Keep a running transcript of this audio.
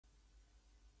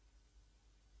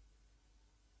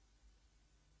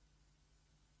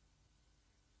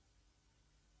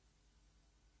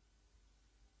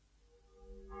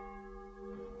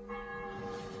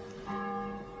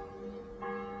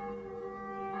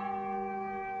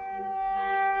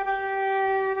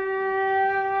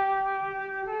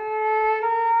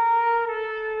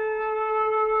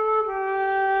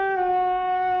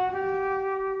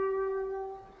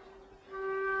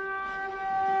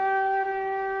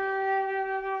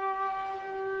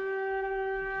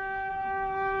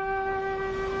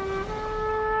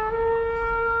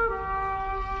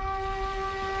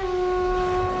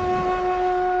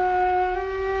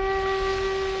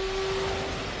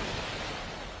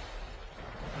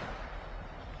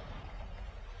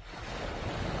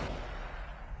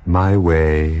My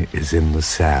way is in the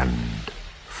sand,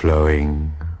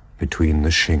 flowing between the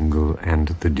shingle and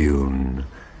the dune.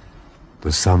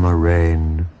 The summer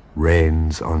rain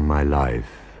rains on my life,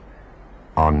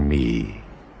 on me,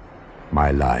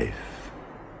 my life,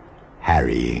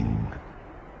 harrying,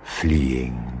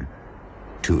 fleeing,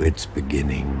 to its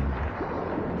beginning,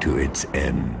 to its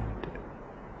end.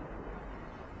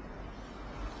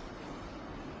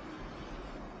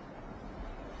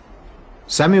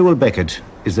 Samuel Beckett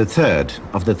is the third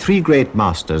of the three great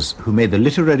masters who made the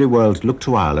literary world look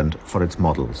to Ireland for its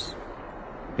models.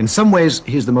 In some ways,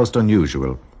 he is the most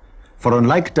unusual, for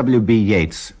unlike W.B.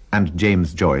 Yeats and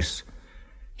James Joyce,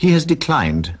 he has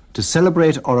declined to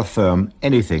celebrate or affirm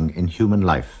anything in human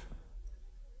life.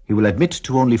 He will admit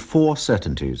to only four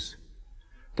certainties: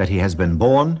 that he has been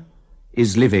born,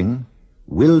 is living,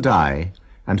 will die,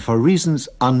 and for reasons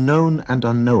unknown and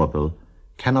unknowable,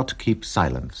 cannot keep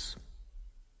silence.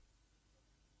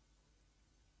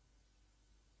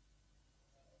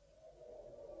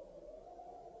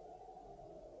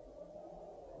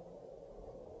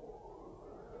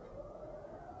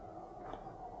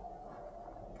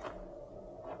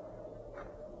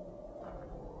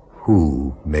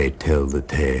 Who may tell the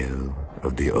tale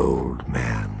of the old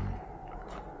man?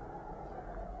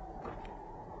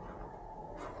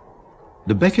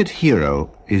 The Beckett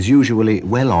hero is usually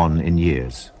well on in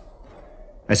years.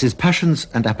 As his passions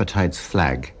and appetites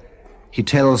flag, he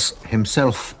tells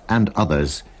himself and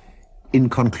others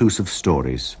inconclusive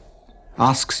stories,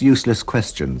 asks useless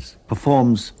questions,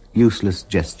 performs useless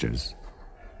gestures.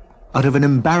 Out of an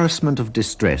embarrassment of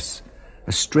distress,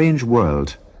 a strange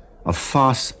world of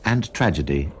farce and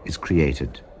tragedy is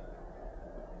created.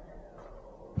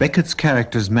 Beckett's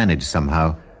characters manage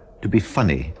somehow to be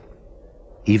funny,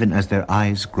 even as their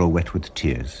eyes grow wet with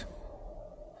tears.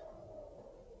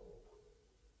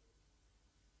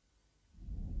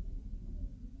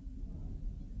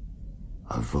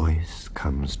 A voice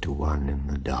comes to one in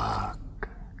the dark.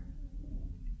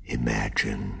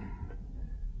 Imagine,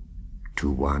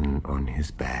 to one on his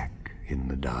back in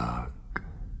the dark.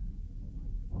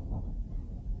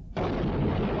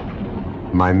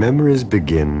 My memories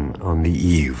begin on the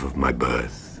eve of my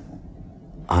birth,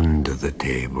 under the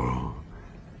table,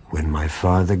 when my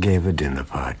father gave a dinner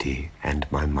party and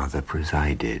my mother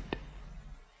presided.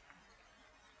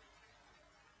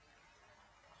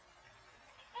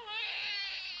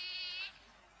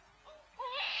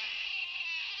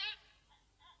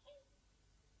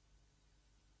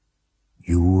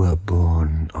 You were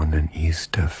born on an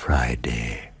Easter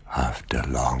Friday after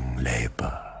long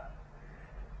labor.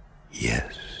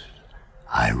 Yes,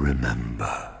 I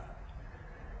remember.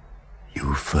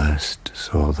 You first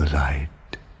saw the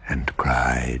light and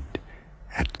cried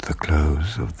at the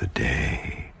close of the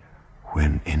day,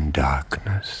 when in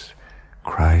darkness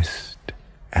Christ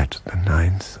at the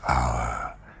 9th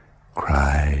hour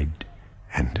cried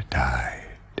and died.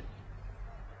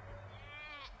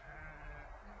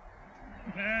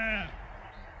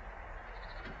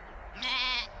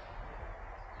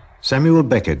 Samuel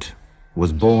Beckett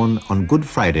was born on Good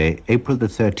Friday, April the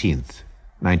 13th,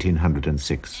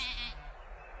 1906.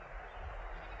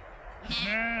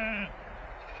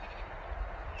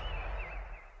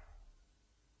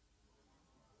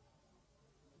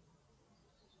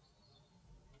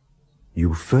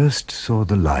 You first saw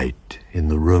the light in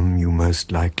the room you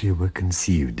most likely were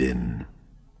conceived in.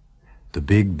 The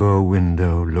big bow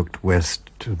window looked west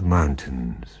to the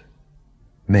mountains,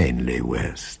 mainly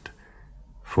west.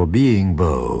 For being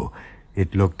bow,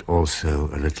 it looked also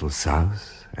a little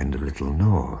south and a little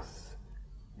north,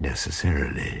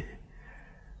 necessarily.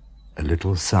 A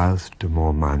little south to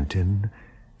more mountain,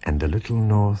 and a little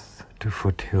north to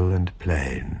foothill and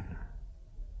plain.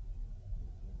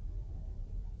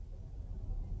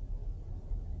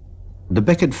 The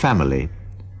Beckett family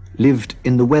lived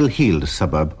in the well-heeled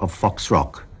suburb of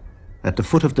Foxrock, at the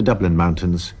foot of the Dublin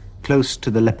Mountains, close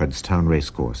to the Leopardstown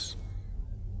racecourse.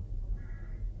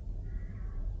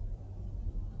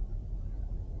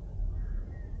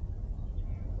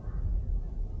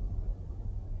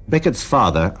 Beckett's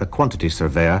father, a quantity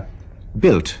surveyor,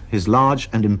 built his large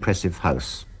and impressive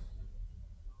house.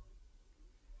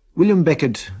 William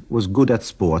Beckett was good at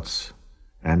sports,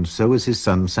 and so was his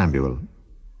son Samuel.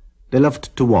 They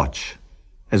loved to watch,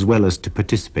 as well as to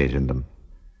participate in them.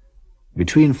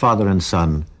 Between father and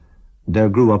son, there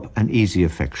grew up an easy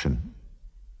affection.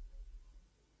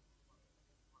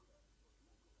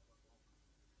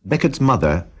 Beckett's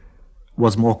mother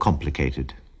was more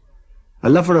complicated. A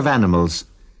lover of animals,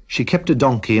 she kept a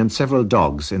donkey and several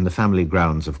dogs in the family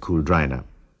grounds of Cooldrina.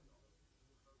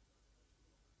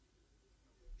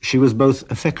 She was both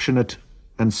affectionate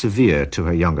and severe to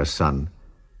her younger son,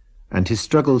 and his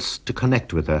struggles to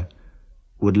connect with her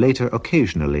would later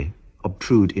occasionally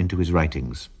obtrude into his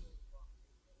writings.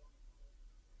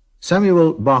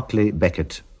 Samuel Barclay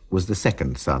Beckett was the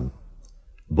second son,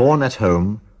 born at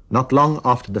home not long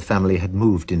after the family had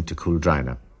moved into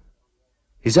Cooldrina.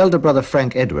 His elder brother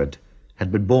Frank Edward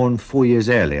had been born 4 years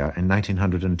earlier in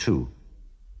 1902.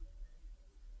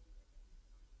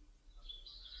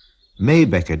 May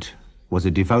Beckett was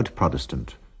a devout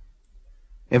Protestant.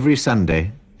 Every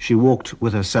Sunday she walked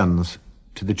with her sons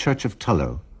to the church of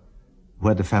Tullow,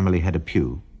 where the family had a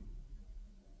pew.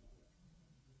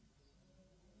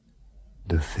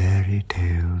 The fairy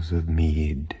tales of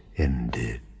Mead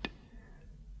ended,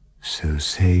 so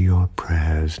say your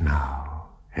prayers now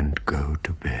and go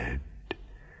to bed.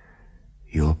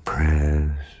 Your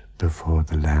prayers before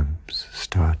the lamps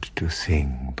start to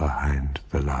sing behind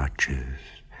the larches.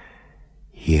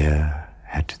 Here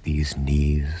at these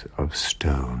knees of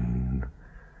stone,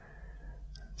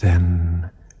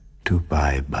 then to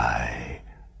bye-bye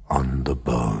on the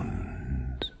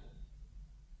bones.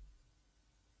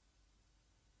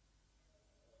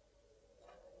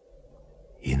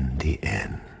 In the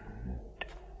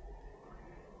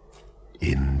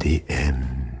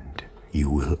end, you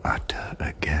will utter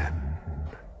again,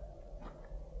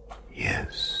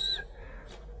 yes,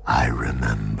 I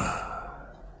remember.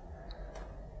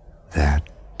 That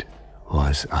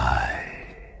was I.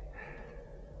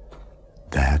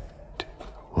 That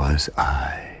was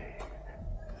I.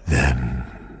 Then.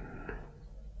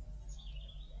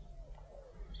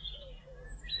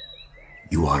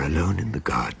 You are alone in the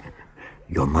garden.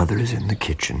 Your mother is in the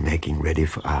kitchen making ready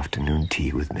for afternoon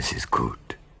tea with Mrs.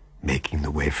 Coote, making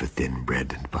the way for thin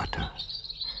bread and butter.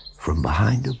 From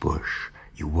behind a bush,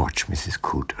 you watch Mrs.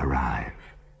 Coote arrive,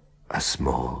 a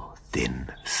small,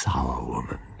 thin, sour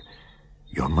woman.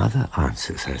 Your mother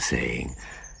answers her, saying,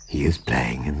 "He is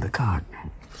playing in the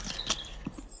garden."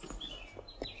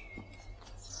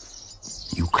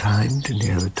 You climb to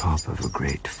near the top of a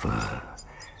great fir.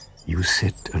 You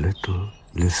sit a little,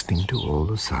 listening to all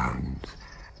the sounds.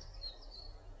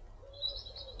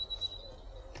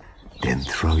 Then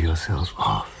throw yourself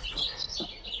off.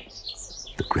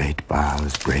 The great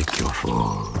boughs break your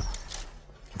fall,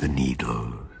 the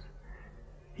needles.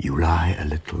 You lie a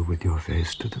little with your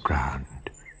face to the ground,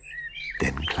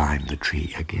 then climb the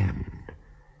tree again.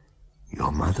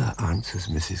 Your mother answers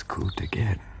Mrs. Coote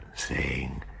again,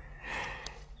 saying,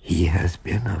 "He has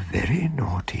been a very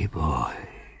naughty boy."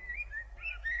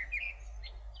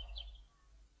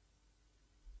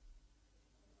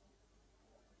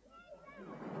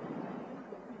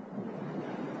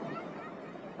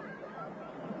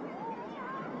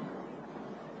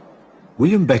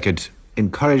 William Beckett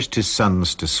encouraged his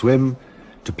sons to swim,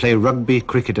 to play rugby,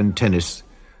 cricket and tennis,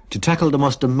 to tackle the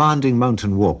most demanding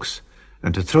mountain walks,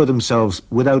 and to throw themselves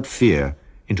without fear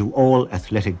into all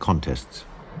athletic contests.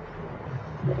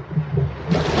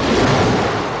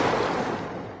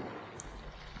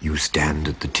 You stand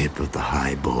at the tip of the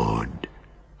high board,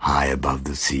 high above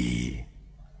the sea.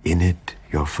 In it,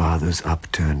 your father's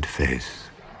upturned face,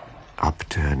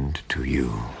 upturned to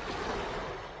you.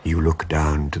 You look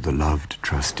down to the loved,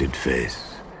 trusted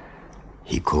face.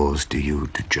 He calls to you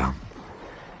to jump.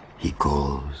 He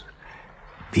calls,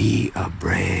 "Be a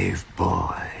brave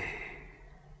boy."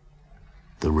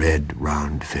 The red,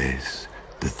 round face,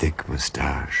 the thick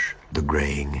moustache, the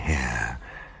graying hair,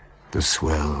 the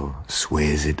swell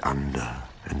sways it under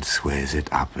and sways it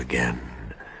up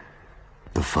again.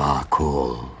 The far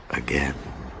call again,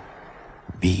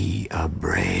 "Be a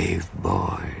brave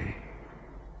boy."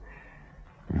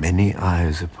 Many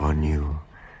eyes upon you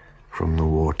from the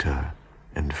water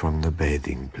and from the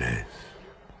bathing place.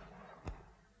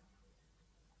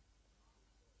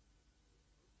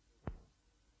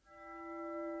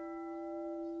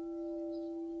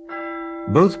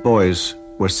 Both boys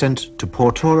were sent to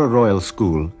Portora Royal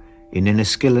School in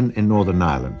Enniskillen in Northern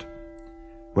Ireland,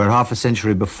 where half a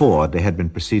century before they had been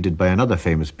preceded by another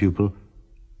famous pupil,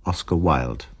 Oscar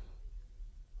Wilde.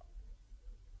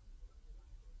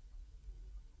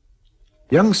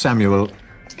 Young Samuel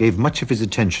gave much of his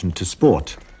attention to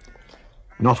sport.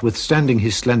 Notwithstanding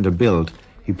his slender build,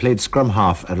 he played scrum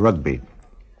half at rugby.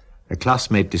 A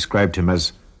classmate described him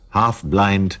as half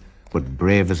blind but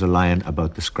brave as a lion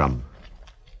about the scrum.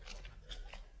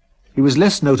 He was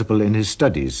less notable in his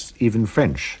studies, even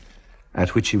French,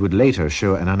 at which he would later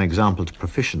show an unexampled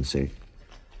proficiency.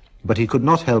 But he could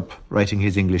not help writing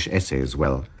his English essays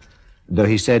well, though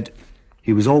he said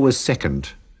he was always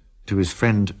second to his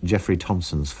friend Geoffrey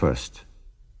Thompson's first.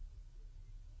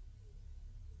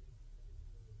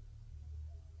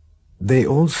 They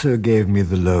also gave me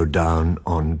the lowdown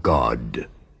on God.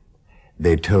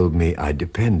 They told me I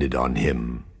depended on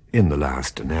him in the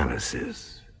last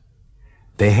analysis.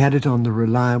 They had it on the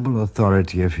reliable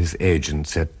authority of his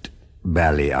agents at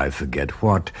Bally I forget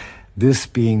what, this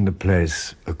being the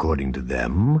place, according to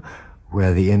them,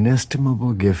 where the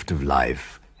inestimable gift of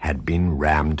life had been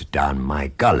rammed down my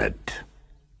gullet.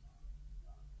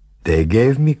 They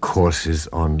gave me courses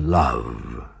on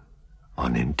love,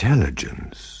 on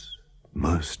intelligence,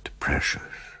 most precious,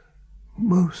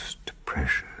 most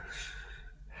precious.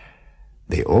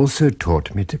 They also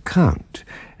taught me to count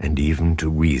and even to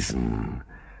reason.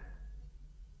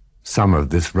 Some of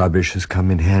this rubbish has come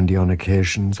in handy on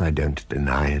occasions, I don't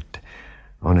deny it,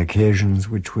 on occasions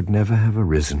which would never have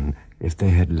arisen if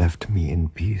they had left me in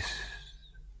peace.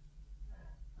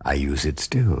 I use it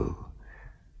still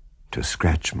to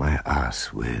scratch my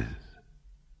ass with.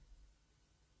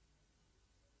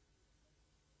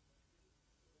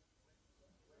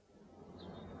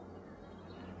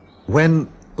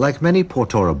 When, like many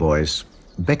Portora boys,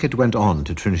 Beckett went on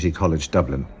to Trinity College,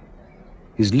 Dublin,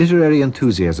 his literary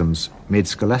enthusiasms made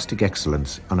scholastic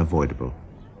excellence unavoidable.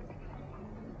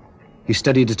 He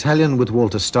studied Italian with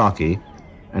Walter Starkey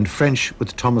and French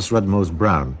with Thomas Rudmose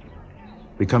Brown,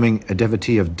 becoming a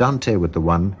devotee of Dante with the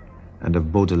one and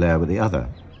of Baudelaire with the other.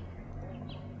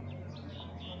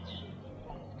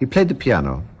 He played the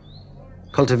piano,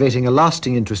 cultivating a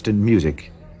lasting interest in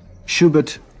music,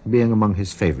 Schubert being among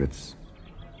his favorites.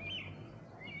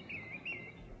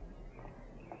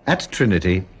 At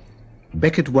Trinity,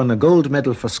 Beckett won a gold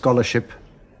medal for scholarship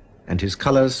and his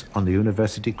colours on the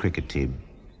university cricket team.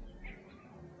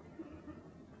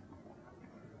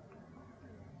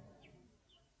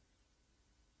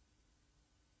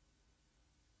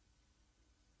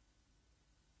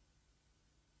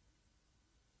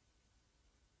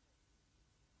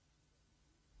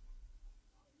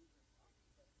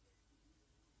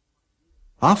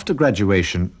 After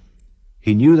graduation,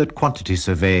 he knew that quantity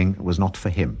surveying was not for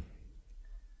him.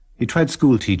 He tried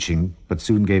school teaching, but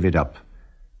soon gave it up.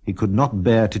 He could not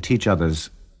bear to teach others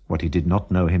what he did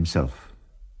not know himself.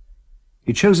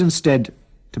 He chose instead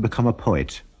to become a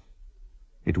poet.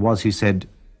 It was, he said,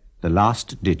 the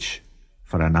last ditch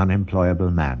for an unemployable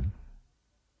man.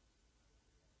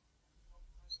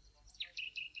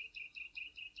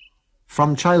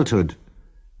 From childhood,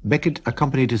 Beckett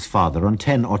accompanied his father on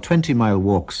 10 or 20-mile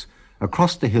walks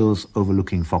across the hills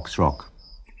overlooking Fox Rock.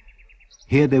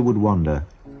 Here they would wander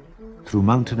through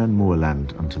mountain and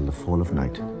moorland until the fall of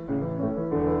night.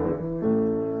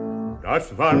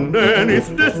 Das Wandern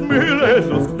ist des Müllers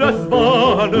Lust, das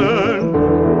Wandern.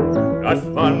 Das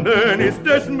Wandern ist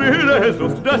des Müllers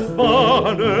Lust, das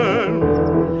Wandern.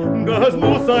 Das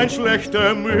muss ein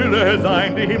schlechter Müller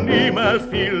sein, dem niemals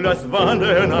fiel das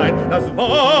Wandern ein. Das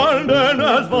Wandern,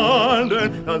 das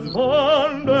Wandern, das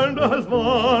Wandern, das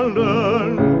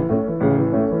Wandern.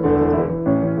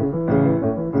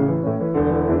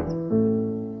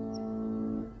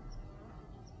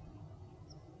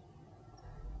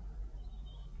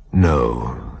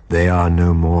 No, they are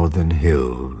no more than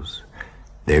hills.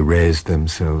 They raise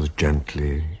themselves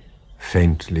gently,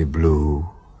 faintly blue,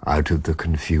 out of the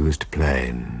confused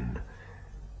plain.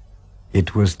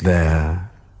 It was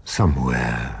there,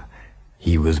 somewhere,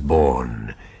 he was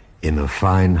born, in a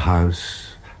fine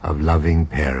house of loving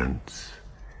parents.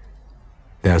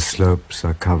 Their slopes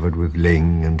are covered with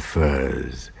ling and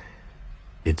furze,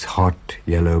 its hot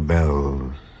yellow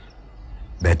bells,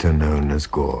 better known as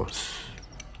gorse.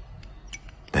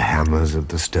 The hammers of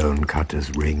the stone cutters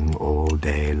ring all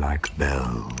day like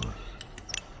bells.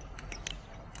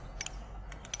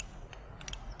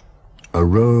 A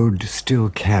road still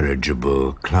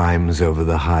carriageable climbs over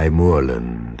the high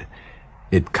moorland.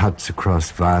 It cuts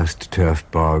across vast turf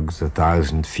bogs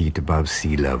 1,000 feet above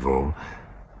sea level,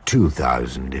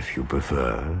 2,000 if you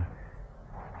prefer.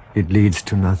 It leads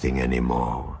to nothing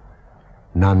anymore.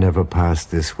 None ever pass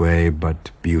this way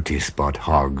but beauty spot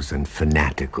hogs and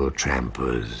fanatical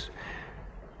trampers.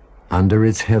 Under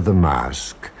its heather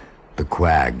mask, the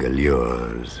quag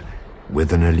allures,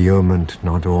 with an allurement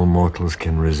not all mortals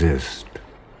can resist.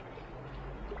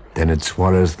 Then it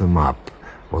swallows them up,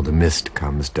 or the mist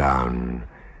comes down.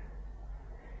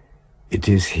 It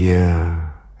is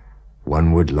here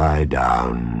one would lie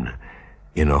down,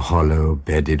 in a hollow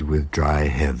bedded with dry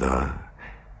heather,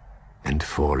 and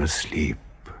fall asleep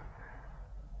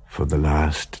for the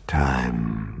last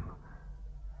time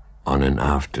on an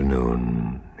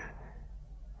afternoon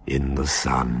in the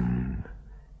sun,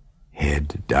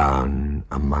 head down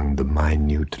among the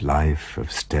minute life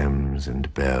of stems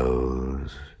and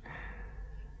bells,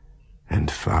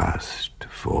 and fast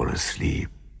fall asleep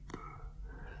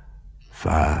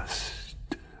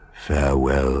fast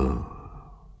farewell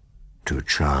to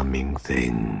charming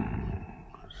things.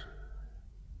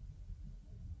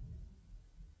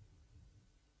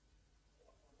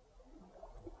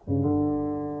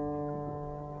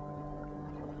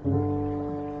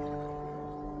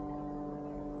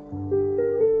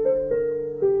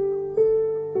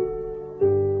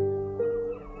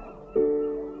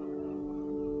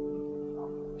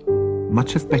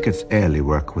 Much of Beckett's early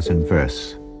work was in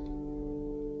verse.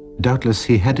 Doubtless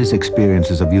he had his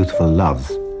experiences of youthful love,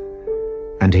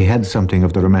 and he had something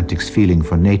of the romantic's feeling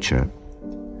for nature.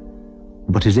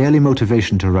 But his early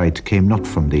motivation to write came not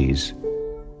from these,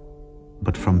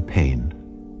 but from pain.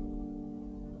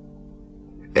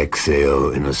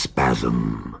 Exhale in a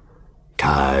spasm,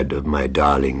 tired of my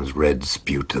darling's red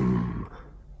sputum,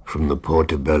 from the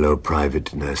Portobello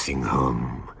private nursing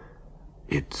home,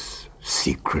 its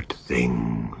secret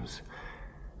things,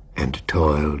 and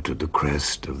toil to the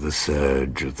crest of the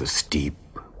surge of the steep,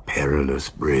 perilous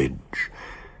bridge,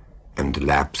 and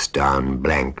lapse down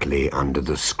blankly under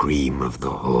the scream of the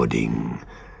hoarding,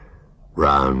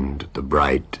 round the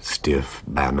bright, stiff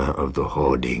banner of the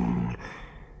hoarding,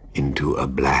 into a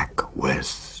black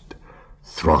west,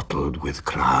 throttled with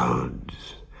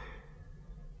clouds.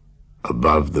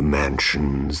 Above the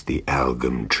mansions, the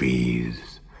algum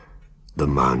trees, the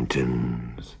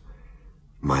mountains,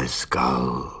 my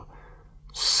skull,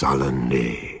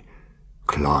 sullenly,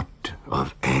 clot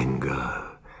of anger,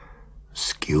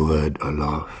 skewered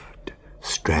aloft,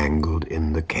 strangled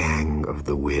in the kang of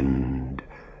the wind,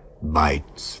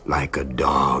 bites like a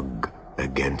dog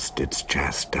against its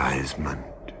chastisement.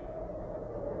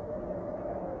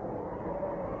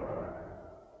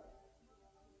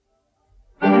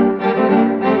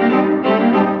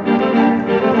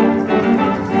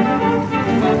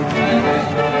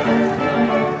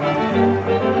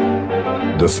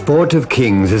 The sport of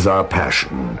kings is our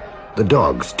passion, the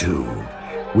dogs too.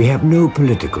 We have no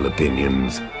political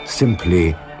opinions,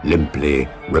 simply, limply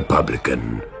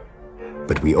Republican.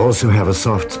 But we also have a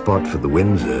soft spot for the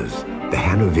Windsors, the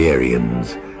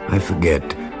Hanoverians, I forget,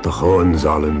 the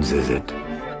Hohenzollerns is it.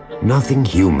 Nothing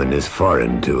human is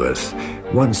foreign to us,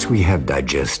 once we have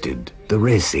digested the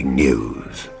racing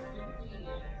news.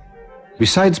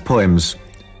 Besides poems,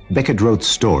 Beckett wrote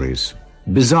stories,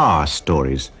 bizarre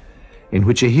stories, in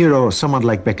which a hero, someone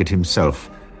like Beckett himself,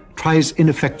 tries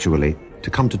ineffectually to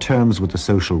come to terms with the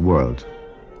social world.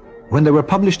 When they were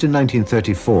published in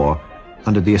 1934,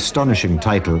 under the astonishing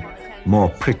title, More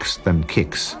Pricks Than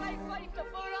Kicks,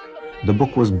 the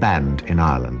book was banned in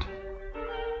Ireland.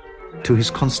 To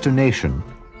his consternation,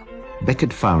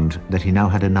 Beckett found that he now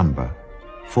had a number,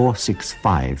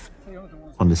 465,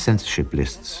 on the censorship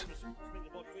lists.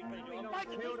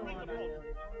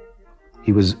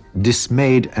 He was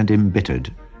dismayed and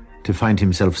embittered to find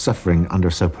himself suffering under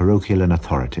so parochial an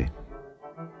authority.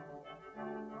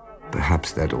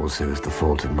 Perhaps that also is the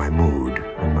fault of my mood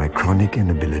and my chronic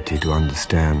inability to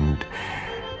understand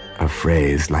a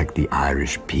phrase like the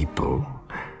Irish people,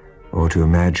 or to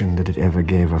imagine that it ever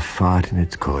gave a fart in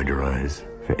its corduroys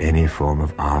for any form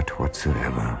of art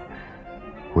whatsoever,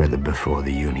 whether before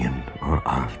the Union or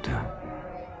after.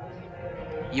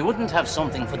 You wouldn't have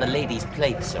something for the ladies'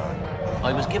 plate, sir.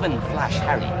 I was given Flash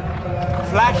Harry.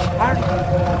 Flash Harry?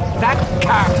 That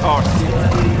cart horse!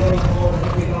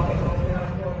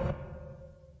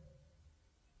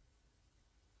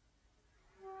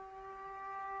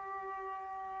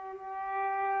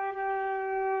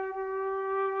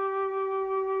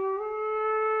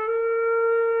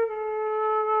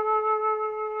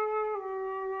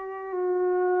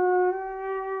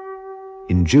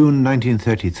 In June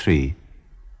 1933,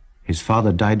 his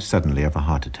father died suddenly of a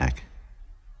heart attack.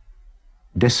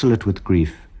 Desolate with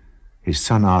grief, his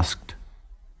son asked,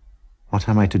 "What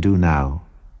am I to do now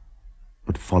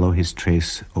but follow his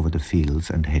trace over the fields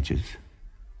and hedges?"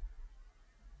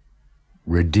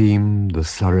 Redeem the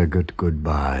surrogate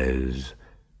goodbyes,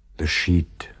 the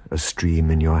sheet a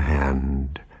stream in your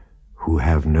hand, who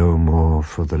have no more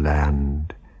for the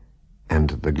land, and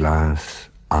the glass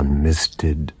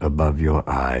unmisted above your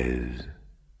eyes.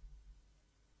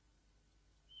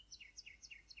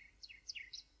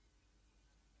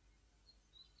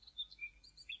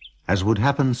 As would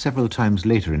happen several times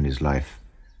later in his life,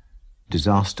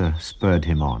 disaster spurred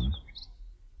him on.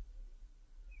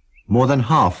 More than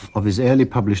half of his early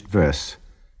published verse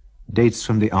dates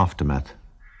from the aftermath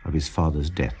of his father's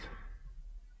death.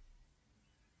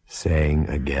 Saying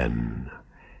again,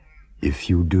 if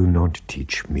you do not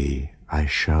teach me, I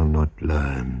shall not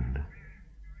learn.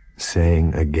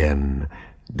 Saying again,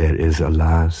 there is a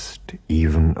last,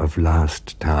 even of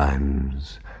last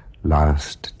times,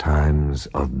 last times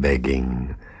of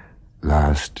begging,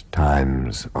 last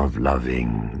times of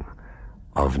loving,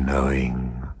 of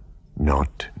knowing,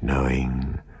 not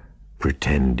knowing,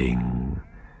 pretending,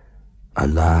 a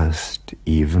last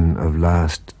even of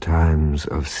last times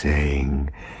of saying,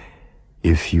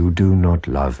 if you do not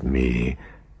love me,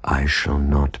 I shall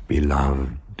not be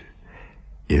loved.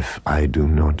 If I do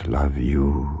not love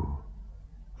you,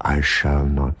 I shall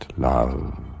not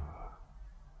love.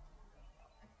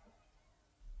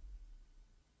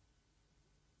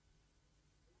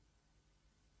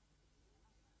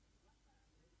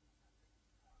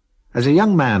 As a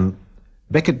young man,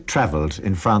 Beckett travelled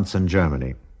in France and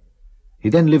Germany. He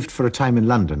then lived for a time in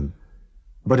London,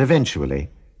 but eventually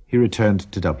he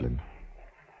returned to Dublin.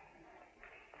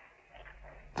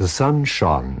 The sun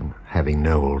shone, having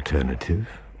no alternative,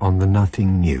 on the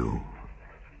nothing new.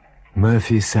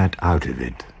 Murphy sat out of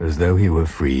it, as though he were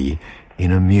free,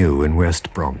 in a mew in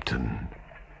West Brompton.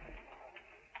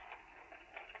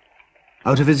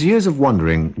 Out of his years of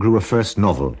wandering grew a first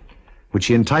novel, which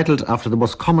he entitled after the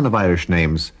most common of Irish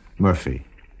names, Murphy.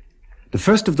 The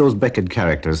first of those Beckett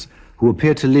characters who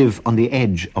appear to live on the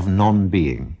edge of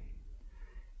non-being.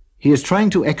 He is trying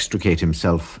to extricate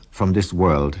himself from this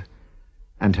world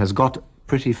and has got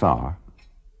pretty far.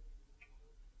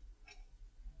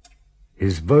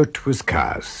 His vote was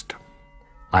cast.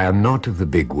 I am not of the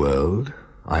big world,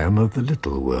 I am of the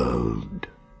little world.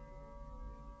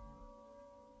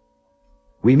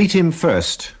 We meet him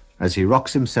first as he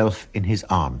rocks himself in his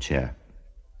armchair.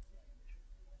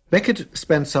 Beckett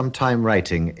spent some time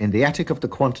writing in the attic of the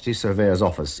Quantity Surveyor's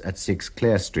office at 6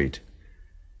 Clare Street.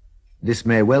 This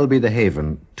may well be the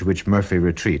haven to which Murphy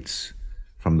retreats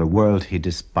from the world he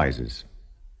despises.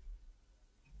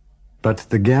 But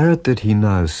the garret that he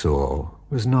now saw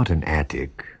was not an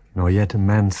attic, nor yet a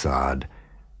mansard,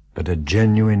 but a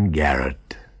genuine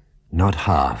garret, not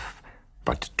half,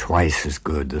 but twice as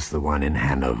good as the one in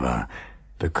Hanover,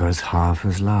 because half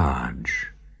as large.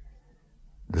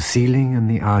 The ceiling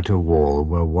and the outer wall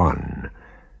were one,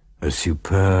 a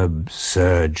superb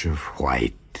surge of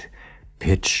white,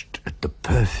 pitched at the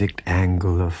perfect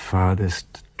angle of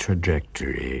farthest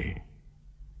trajectory,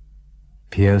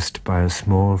 pierced by a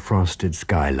small frosted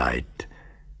skylight,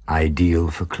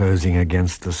 ideal for closing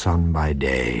against the sun by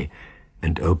day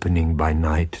and opening by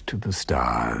night to the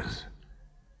stars.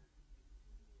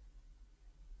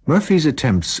 Murphy's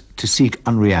attempts to seek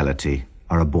unreality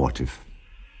are abortive.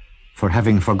 For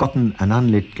having forgotten an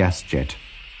unlit gas jet,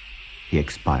 he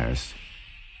expires.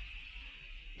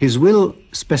 His will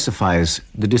specifies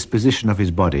the disposition of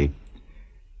his body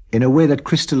in a way that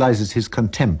crystallizes his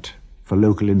contempt for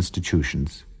local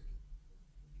institutions.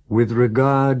 With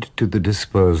regard to the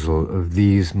disposal of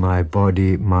these my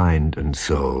body, mind, and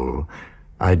soul,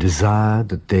 I desire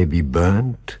that they be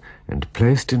burnt and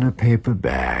placed in a paper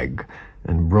bag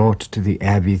and brought to the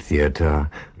Abbey Theatre,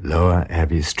 Lower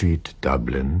Abbey Street,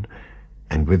 Dublin,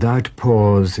 and without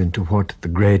pause into what the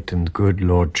great and good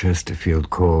Lord Chesterfield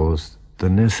calls the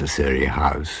necessary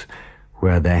house,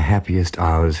 where their happiest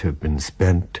hours have been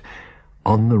spent,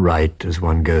 on the right as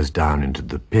one goes down into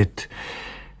the pit,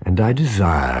 and I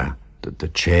desire that the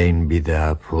chain be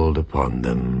there pulled upon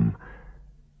them,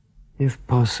 if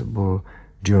possible,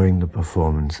 during the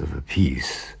performance of a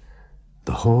piece,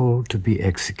 the whole to be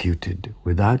executed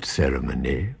without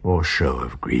ceremony or show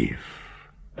of grief.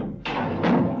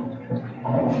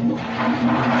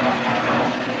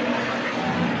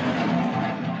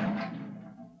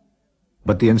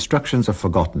 But the instructions are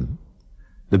forgotten.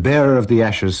 The bearer of the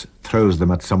ashes throws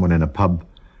them at someone in a pub,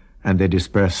 and they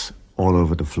disperse all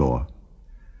over the floor.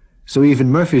 So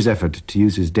even Murphy's effort to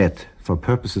use his death for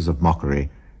purposes of mockery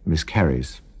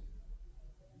miscarries.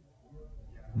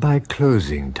 By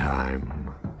closing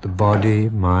time, the body,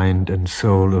 mind, and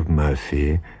soul of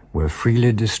Murphy were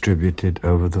freely distributed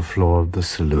over the floor of the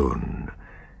saloon,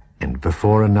 and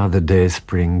before another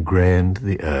dayspring grained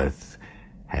the earth,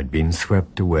 had been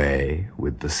swept away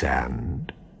with the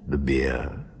sand, the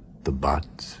beer, the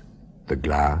butts, the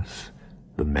glass,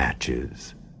 the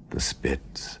matches, the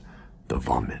spits, the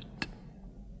vomit.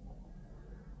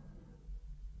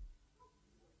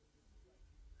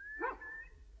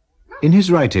 In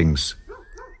his writings,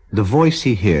 the voice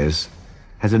he hears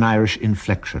has an Irish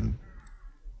inflection.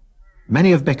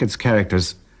 Many of Beckett's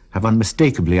characters have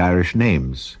unmistakably Irish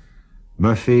names: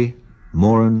 Murphy,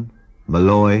 Moran,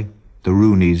 Malloy, the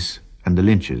Rooneys, and the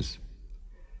Lynches.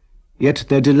 Yet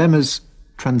their dilemmas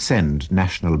transcend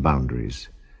national boundaries.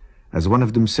 As one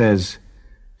of them says,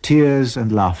 "Tears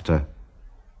and laughter,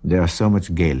 they are so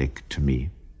much Gaelic to me."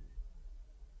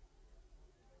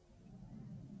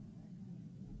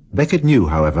 Beckett knew,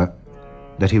 however,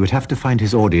 that he would have to find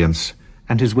his audience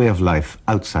and his way of life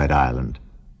outside Ireland.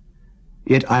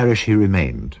 Yet Irish he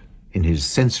remained, in his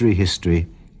sensory history,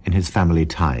 in his family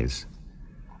ties.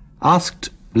 Asked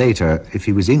later if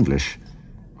he was English,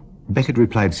 Beckett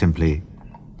replied simply,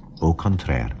 au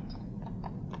contraire.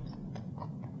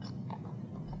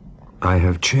 I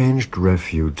have changed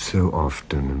refuge so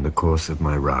often in the course of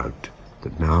my route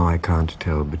that now I can't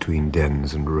tell between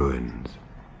dens and ruins.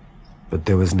 But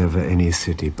there was never any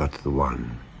city but the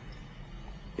one.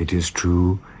 It is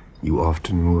true, you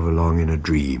often move along in a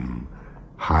dream.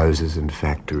 Houses and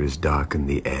factories darken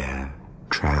the air,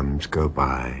 trams go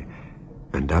by,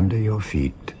 and under your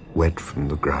feet, wet from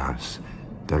the grass,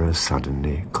 there are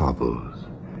suddenly cobbles.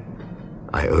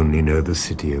 I only know the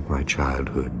city of my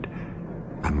childhood.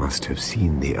 I must have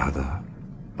seen the other,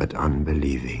 but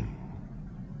unbelieving.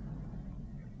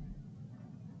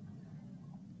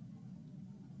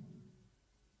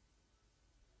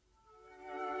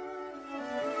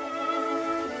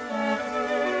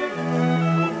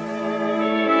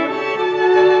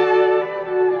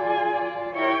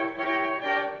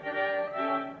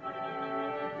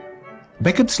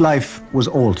 Beckett's life was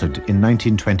altered in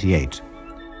 1928,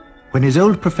 when his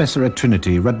old professor at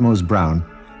Trinity, Rudmose Brown,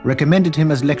 recommended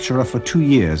him as lecturer for 2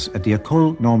 years at the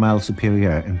École Normale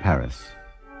Supérieure in Paris.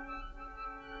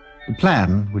 The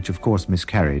plan, which of course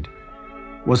miscarried,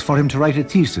 was for him to write a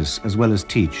thesis as well as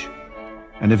teach,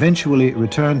 and eventually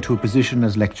return to a position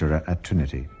as lecturer at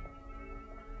Trinity.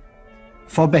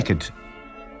 For Beckett,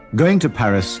 going to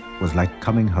Paris was like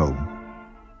coming home.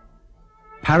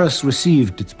 Paris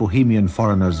received its bohemian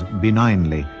foreigners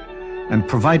benignly and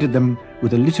provided them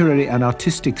with a literary and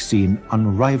artistic scene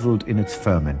unrivaled in its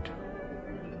ferment.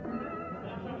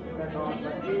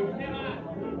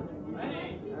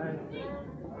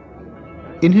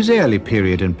 In his early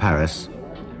period in Paris,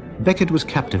 Beckett was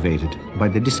captivated by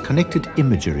the disconnected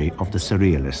imagery of the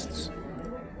Surrealists.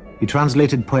 He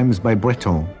translated poems by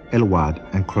Breton, Eluard,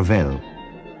 and Crevel.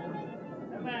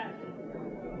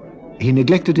 He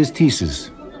neglected his thesis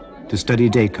to study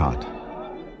Descartes.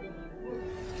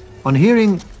 On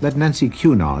hearing that Nancy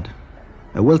Cunard,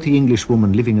 a wealthy English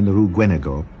woman living in the Rue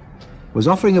Guénégaud, was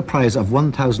offering a prize of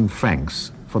 1,000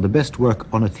 francs for the best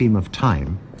work on a theme of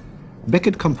time,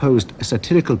 Beckett composed a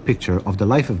satirical picture of the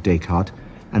life of Descartes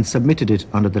and submitted it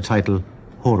under the title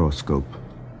Horoscope.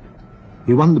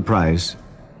 He won the prize,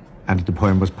 and the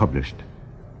poem was published.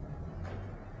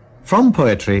 From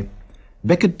poetry,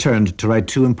 Beckett turned to write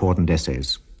 2 important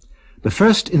essays. The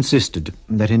first insisted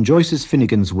that in Joyce's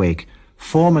Finnegan's Wake,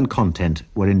 form and content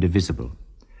were indivisible.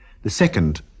 The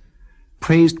second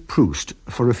praised Proust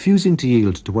for refusing to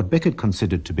yield to what Beckett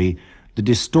considered to be the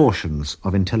distortions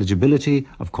of intelligibility,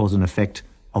 of cause and effect,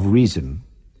 of reason.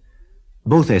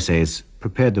 Both essays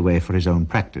prepared the way for his own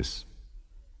practice.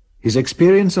 His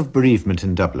experience of bereavement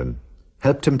in Dublin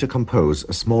helped him to compose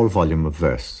a small volume of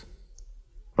verse.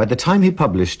 By the time he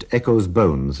published Echo's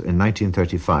Bones in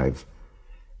 1935,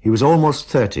 he was almost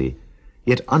 30,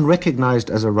 yet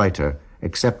unrecognized as a writer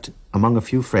except among a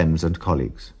few friends and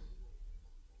colleagues.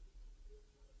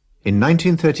 In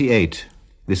 1938,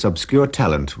 this obscure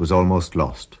talent was almost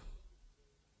lost.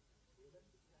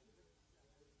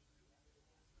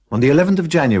 On the 11th of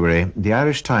January, the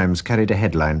Irish Times carried a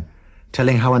headline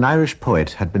telling how an Irish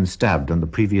poet had been stabbed on the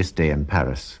previous day in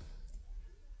Paris.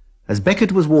 As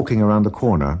Beckett was walking around the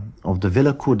corner of the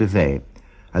Villa Cour de Veille,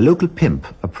 a local pimp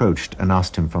approached and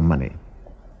asked him for money.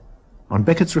 On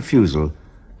Beckett's refusal,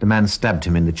 the man stabbed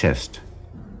him in the chest.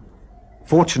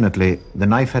 Fortunately, the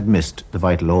knife had missed the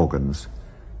vital organs,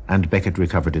 and Beckett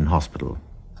recovered in hospital.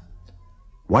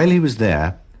 While he was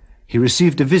there, he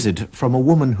received a visit from a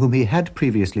woman whom he had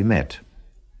previously met.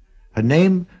 Her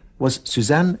name was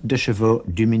Suzanne de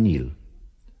Chevaux-Duménil.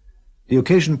 The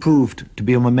occasion proved to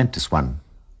be a momentous one.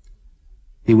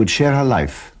 He would share her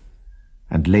life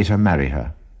and later marry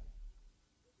her.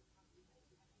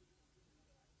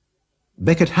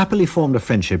 Beckett happily formed a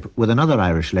friendship with another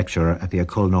Irish lecturer at the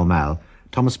École Normale,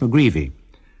 Thomas McGreevy,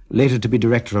 later to be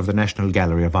director of the National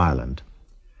Gallery of Ireland.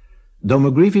 Though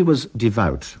McGreevy was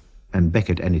devout and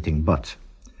Beckett anything but,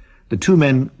 the 2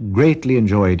 men greatly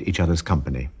enjoyed each other's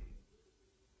company.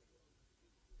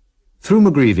 Through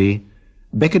McGreevy,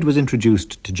 Beckett was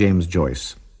introduced to James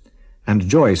Joyce, and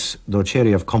Joyce, though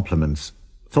chary of compliments,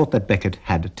 thought that Beckett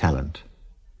had talent.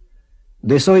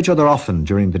 They saw each other often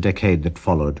during the decade that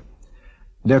followed.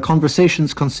 Their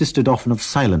conversations consisted often of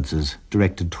silences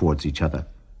directed towards each other.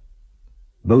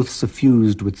 Both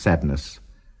suffused with sadness,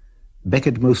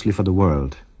 Beckett mostly for the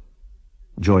world,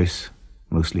 Joyce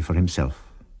mostly for himself.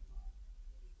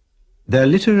 Their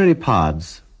literary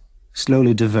paths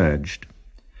slowly diverged,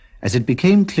 as it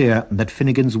became clear that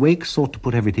Finnegan's Wake sought to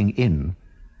put everything in,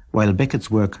 while Beckett's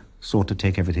work sought to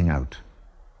take everything out.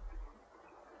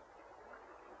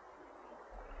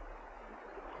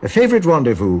 A favourite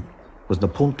rendezvous was the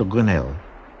Pont de Grenelle,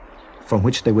 from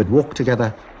which they would walk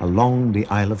together along the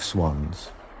Isle of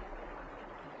Swans.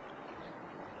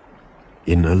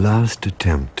 In a last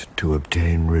attempt to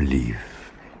obtain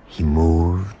relief, he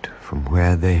moved from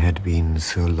where they had been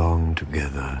so long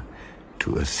together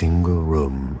to a single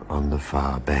room on the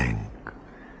far bank.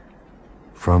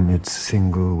 From its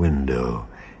single window,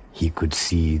 he could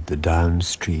see the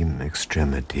downstream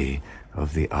extremity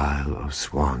of the Isle of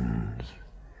Swans.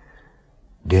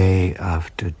 Day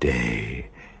after day,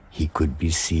 he could be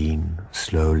seen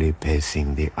slowly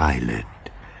pacing the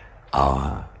islet,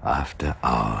 hour after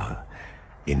hour,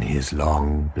 in his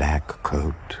long black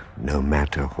coat, no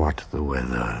matter what the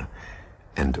weather,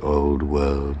 and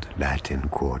old-world Latin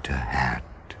Quarter hat.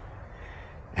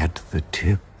 At the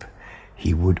tip,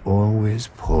 he would always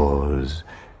pause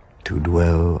to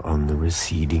dwell on the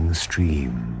receding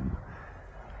stream,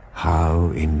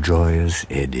 how in joyous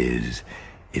eddies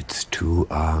its two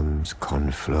arms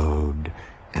conflowed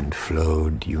and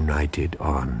flowed united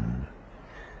on.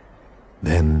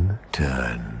 Then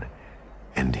turn,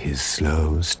 and his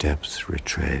slow steps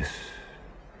retrace.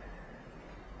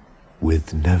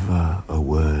 With never a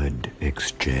word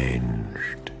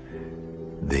exchanged,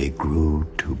 they grew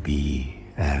to be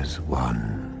as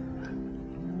one.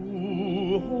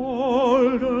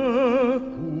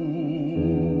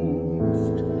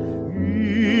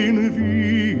 In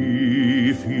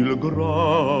wie viel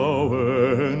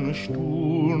grauen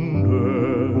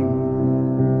Stunden,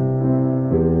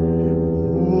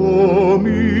 wo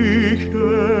mich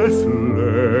des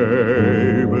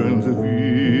Lebens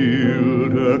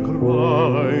wilder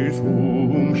Kreis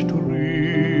umstrickt.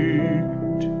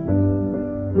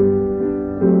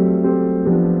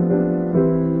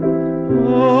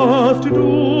 Hast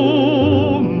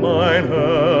du mein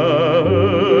Herz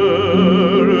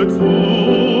zu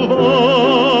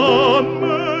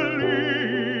warme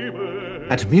Liebe?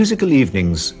 At musical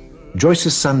evenings,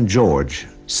 Joyce's son George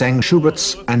sang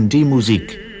Schubert's An die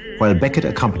Musik, while Beckett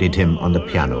accompanied him on the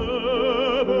piano.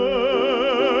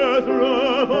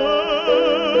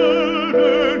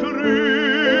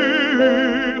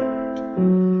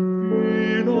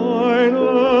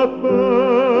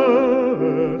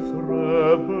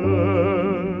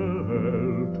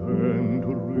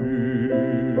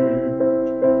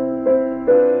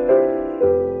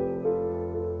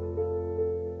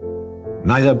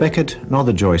 Neither Beckett nor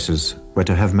the Joyces were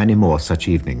to have many more such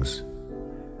evenings.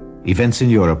 Events in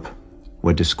Europe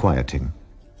were disquieting.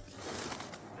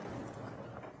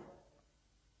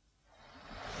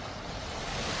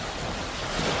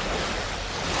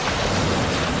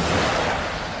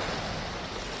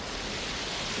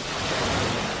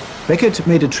 Beckett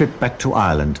made a trip back to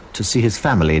Ireland to see his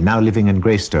family now living in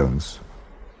Greystones.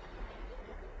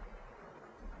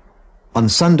 On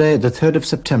Sunday, the 3rd of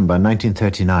September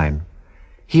 1939,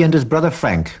 he and his brother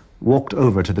Frank walked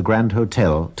over to the Grand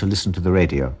Hotel to listen to the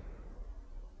radio.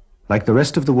 Like the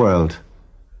rest of the world,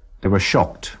 they were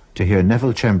shocked to hear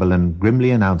Neville Chamberlain grimly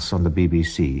announce on the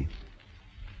BBC,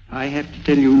 "I have to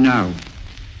tell you now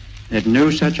that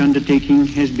no such undertaking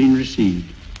has been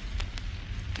received,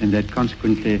 and that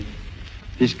consequently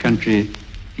this country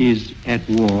is at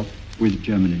war with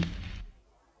Germany."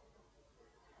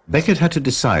 Beckett had to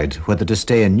decide whether to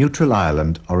stay in neutral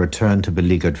Ireland or return to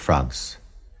beleaguered France.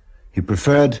 He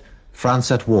preferred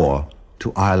France at war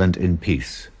to Ireland in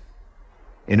peace.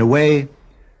 In a way,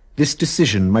 this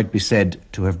decision might be said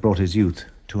to have brought his youth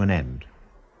to an end.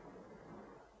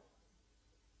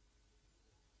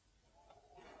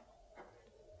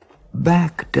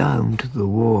 Back down to the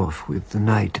wharf with the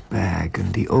night bag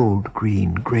and the old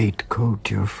green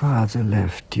greatcoat your father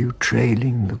left you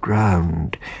trailing the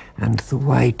ground, and the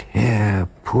white hair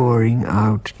pouring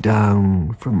out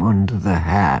down from under the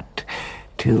hat,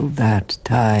 till that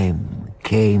time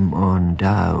came on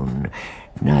down,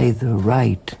 neither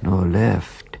right nor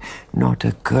left, not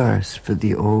a curse for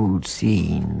the old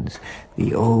scenes,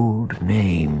 the old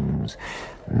names,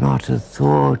 not a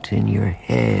thought in your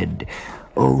head,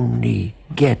 only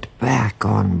get back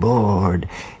on board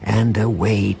and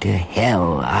away to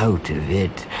hell out of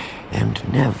it and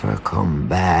never come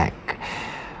back.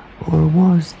 Or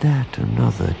was that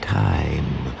another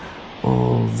time,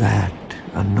 all that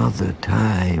another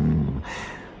time?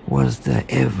 Was there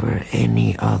ever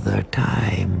any other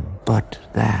time but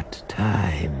that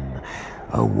time?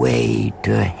 Away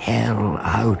to hell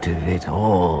out of it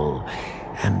all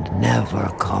and never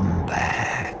come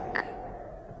back.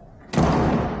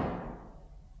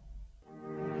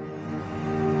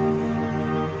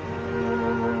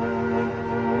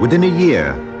 Within a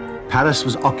year, Paris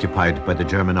was occupied by the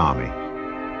German army.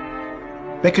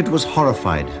 Beckett was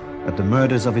horrified at the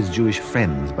murders of his Jewish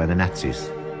friends by the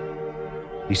Nazis.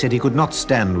 He said he could not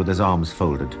stand with his arms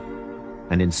folded,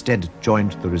 and instead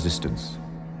joined the resistance.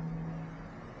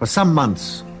 For some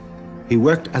months, he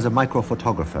worked as a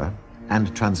microphotographer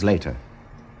and translator.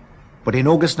 But in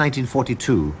August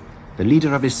 1942, the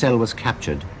leader of his cell was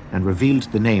captured and revealed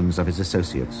the names of his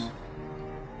associates.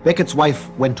 Beckett's wife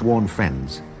went to warn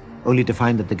friends, only to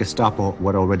find that the Gestapo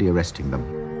were already arresting them.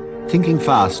 Thinking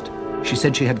fast, she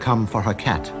said she had come for her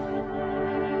cat.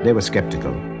 They were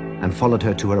skeptical and followed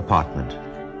her to her apartment.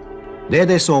 There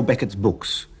they saw Beckett's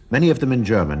books, many of them in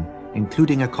German,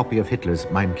 including a copy of Hitler's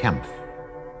Mein Kampf.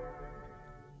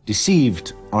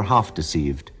 Deceived or half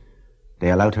deceived,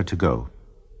 they allowed her to go.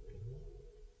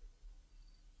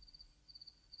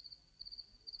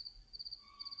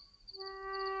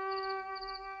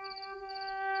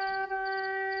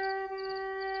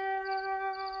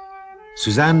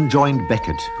 Suzanne joined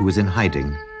Beckett, who was in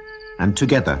hiding, and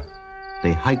together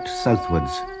they hiked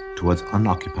southwards towards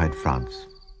unoccupied France.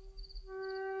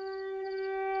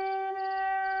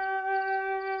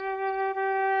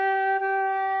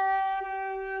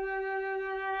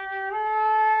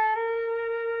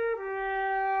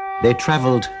 They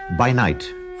traveled by night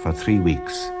for 3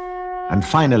 weeks and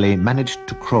finally managed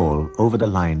to crawl over the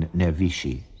line near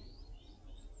Vichy.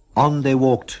 On they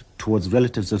walked towards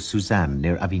relatives of Suzanne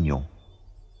near Avignon.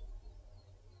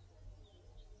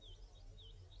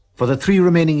 For the 3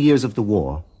 remaining years of the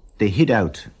war, they hid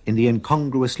out in the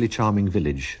incongruously charming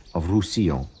village of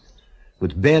Roussillon,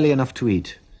 with barely enough to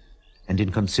eat and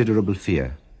in considerable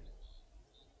fear.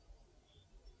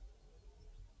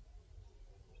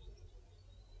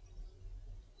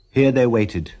 Here they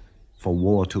waited for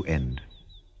war to end.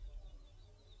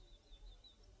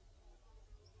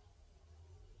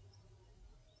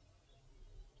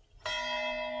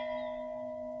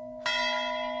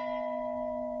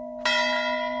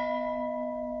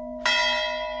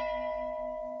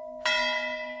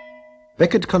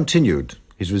 Beckett continued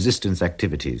his resistance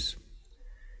activities.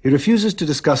 He refuses to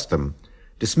discuss them,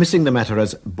 dismissing the matter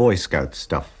as Boy Scout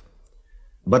stuff.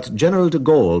 But General de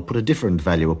Gaulle put a different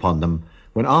value upon them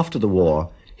when, after the war,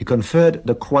 he conferred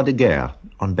the Croix de Guerre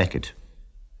on Beckett.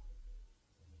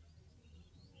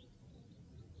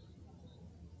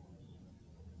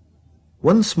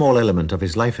 One small element of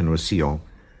his life in Roussillon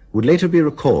would later be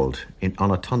recalled in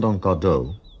En attendant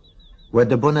Godot, where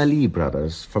the Bonali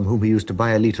brothers, from whom he used to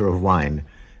buy a liter of wine,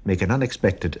 make an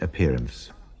unexpected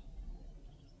appearance.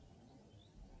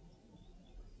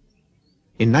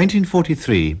 In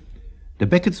 1943, the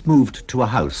Becketts moved to a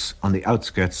house on the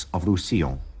outskirts of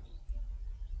Roussillon.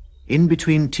 In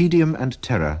between tedium and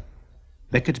terror,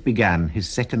 Beckett began his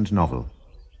second novel,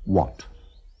 What?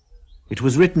 It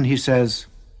was written, he says,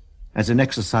 as an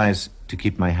exercise to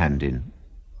keep my hand in.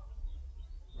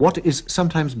 What is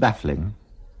sometimes baffling,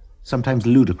 sometimes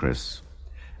ludicrous,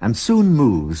 and soon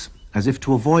moves, as if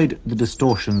to avoid the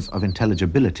distortions of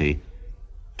intelligibility,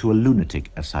 to a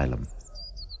lunatic asylum.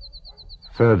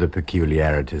 Further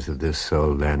peculiarities of this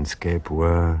soul landscape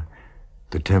were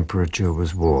the temperature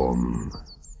was warm.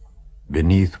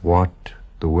 Beneath what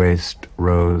the waste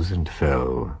rose and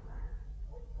fell,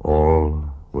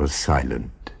 all was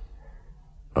silent.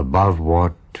 Above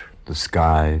what the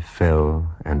sky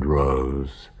fell and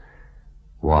rose,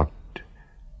 what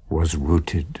was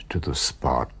rooted to the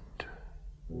spot.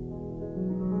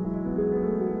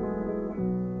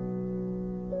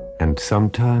 And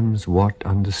sometimes Watt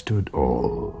understood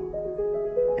all,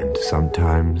 and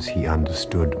sometimes he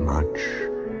understood much,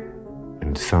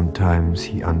 and sometimes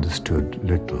he understood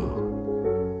little,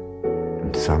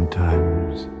 and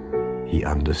sometimes he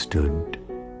understood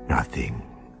nothing,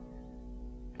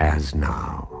 as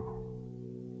now.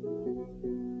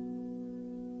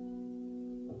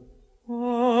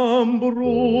 Am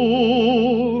Brunnen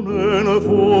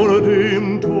vor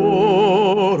dem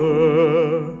Tore,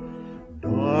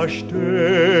 da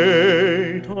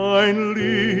steht ein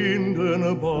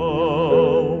Lindenbaum.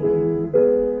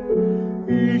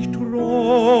 Ich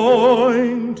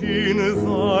träumt in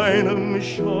seinem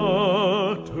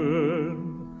Schatten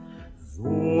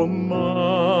so manchen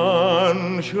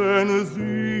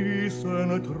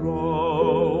süßen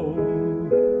Traum.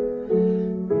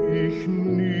 Ich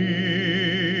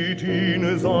nied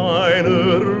in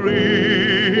seiner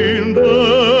Rinde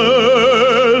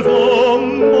so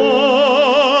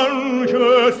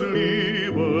manches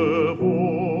liebe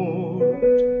Wort.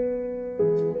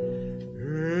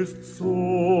 Es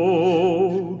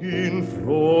zog in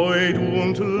Freud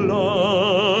und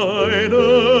Leide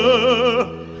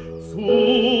zu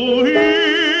ihm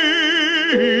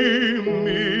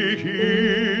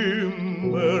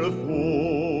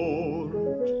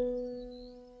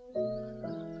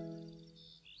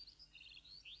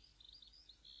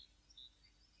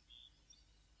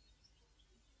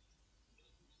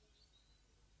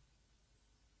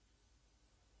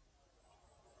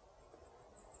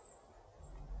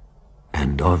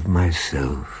and of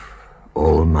myself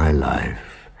all my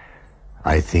life.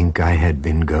 I think I had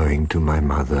been going to my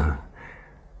mother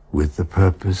with the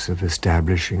purpose of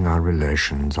establishing our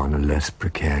relations on a less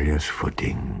precarious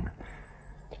footing.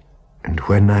 And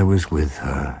when I was with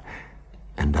her,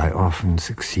 and I often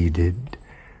succeeded,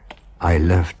 I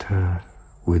left her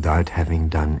without having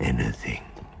done anything.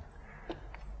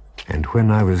 And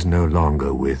when I was no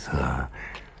longer with her,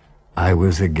 I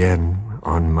was again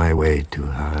on my way to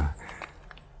her,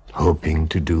 hoping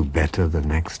to do better the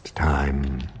next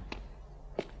time.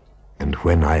 And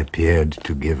when I appeared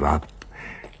to give up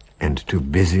and to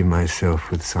busy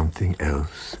myself with something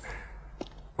else,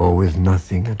 or with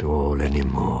nothing at all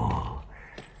anymore,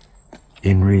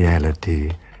 in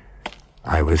reality,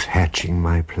 I was hatching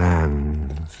my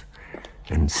plans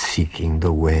and seeking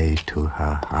the way to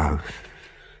her house.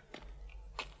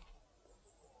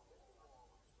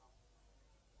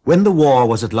 When the war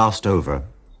was at last over,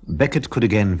 Beckett could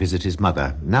again visit his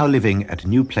mother, now living at a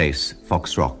new place,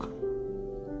 Fox Rock.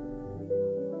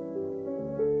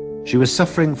 She was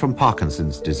suffering from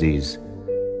Parkinson's disease,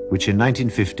 which in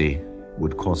 1950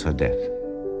 would cause her death.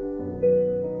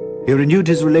 He renewed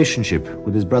his relationship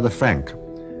with his brother Frank,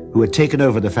 who had taken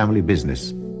over the family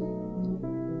business.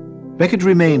 Beckett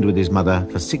remained with his mother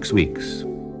for 6 weeks,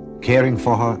 caring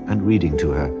for her and reading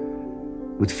to her,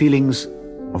 with feelings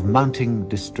of mounting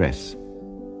distress.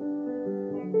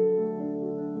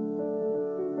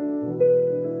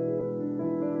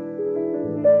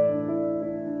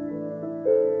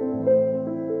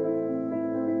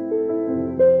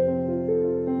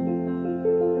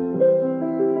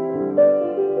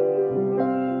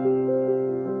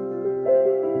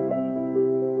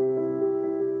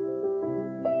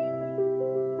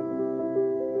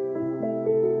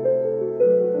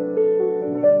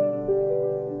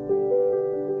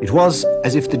 It was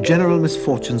as if the general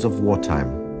misfortunes of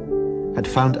wartime had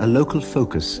found a local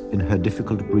focus in her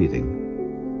difficult breathing.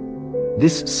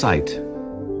 This sight,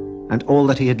 and all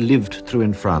that he had lived through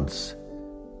in France,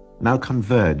 now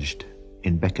converged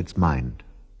in Beckett's mind.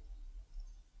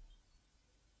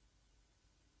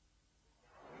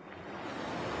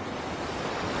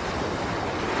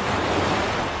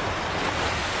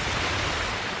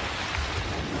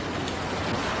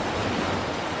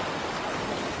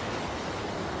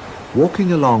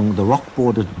 Walking along the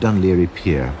rock-bordered Dunleary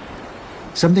Pier,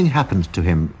 something happened to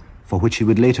him for which he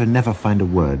would later never find a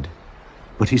word,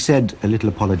 but he said a little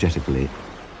apologetically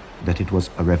that it was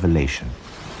a revelation.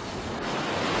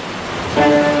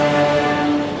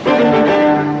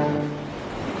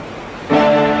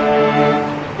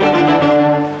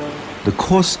 The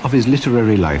course of his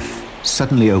literary life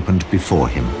suddenly opened before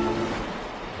him.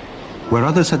 Where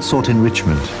others had sought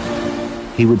enrichment,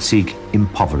 he would seek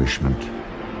impoverishment.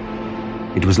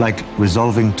 It was like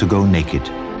resolving to go naked.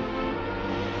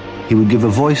 He would give a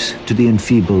voice to the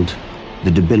enfeebled,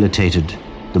 the debilitated,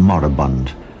 the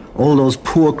moribund, all those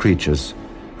poor creatures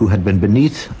who had been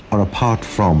beneath or apart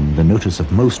from the notice of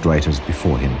most writers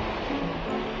before him.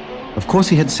 Of course,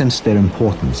 he had sensed their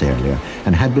importance earlier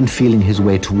and had been feeling his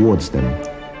way towards them,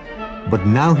 but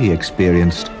now he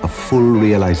experienced a full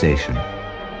realization.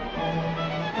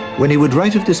 When he would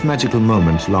write of this magical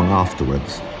moment long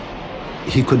afterwards,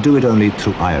 he could do it only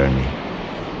through irony.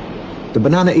 The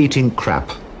banana-eating Crap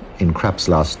in Crap's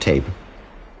last tape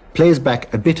plays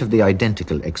back a bit of the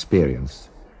identical experience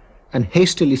and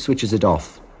hastily switches it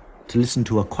off to listen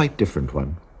to a quite different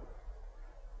one.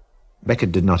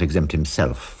 Beckett did not exempt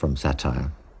himself from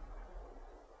satire.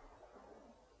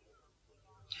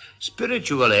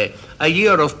 Spiritually, a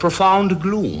year of profound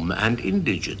gloom and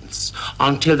indigence,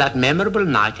 until that memorable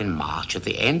night in March at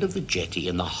the end of the jetty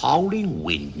in the howling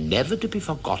wind, never to be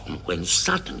forgotten, when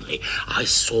suddenly I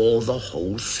saw the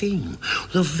whole thing,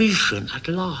 the vision at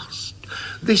last.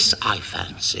 This, I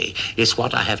fancy, is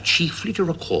what I have chiefly to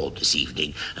record this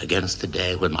evening, against the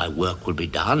day when my work will be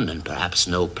done, and perhaps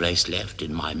no place left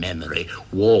in my memory,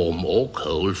 warm or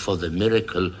cold, for the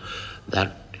miracle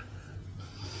that...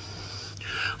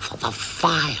 for the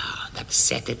fire that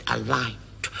set it alight.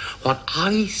 What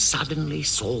I suddenly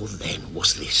saw then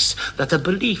was this, that the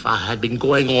belief I had been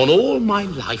going on all my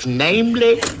life,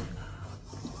 namely...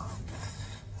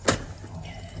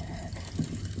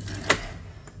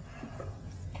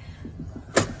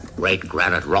 great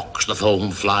granite rocks, the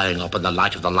foam flying up in the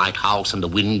light of the lighthouse, and the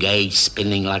wind gauge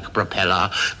spinning like a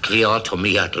propeller, clear to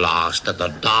me at last that the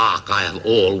dark I have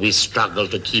always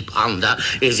struggled to keep under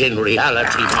is in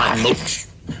reality my most...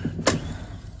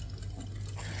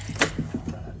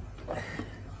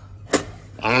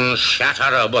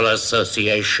 Unshatterable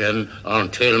association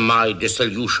until my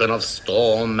dissolution of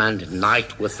storm and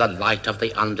night with the light of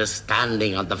the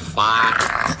understanding and the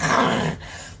fire.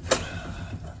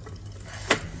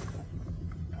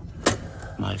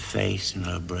 My face in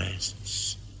her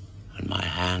breasts and my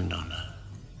hand on her.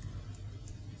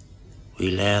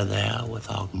 We lay there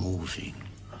without moving,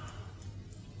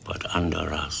 but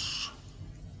under us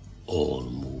all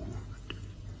moved,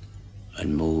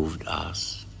 and moved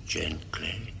us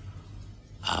gently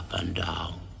up and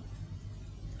down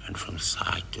and from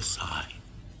side to side.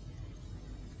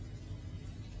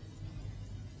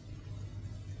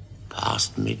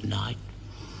 Past midnight,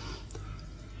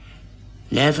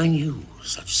 never knew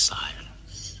such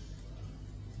silence.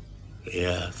 The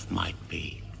earth might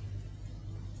be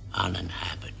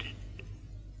uninhabited.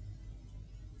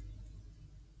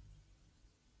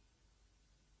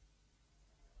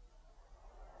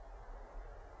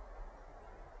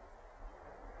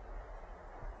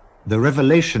 The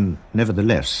revelation,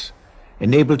 nevertheless,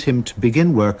 enabled him to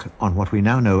begin work on what we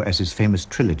now know as his famous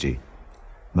trilogy,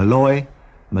 Malloy,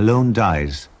 Malone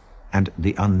Dies, and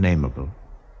The Unnameable.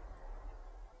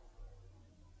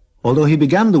 Although he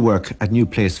began the work at New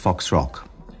Place Fox Rock,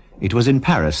 it was in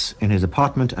Paris, in his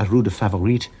apartment at Rue de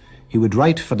Favourite, he would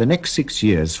write for the next 6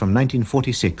 years from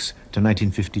 1946 to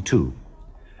 1952.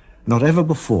 Not ever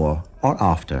before or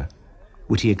after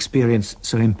would he experience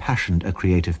so impassioned a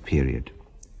creative period.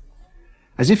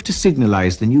 As if to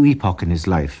signalize the new epoch in his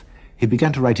life, he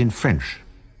began to write in French.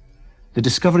 The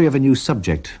discovery of a new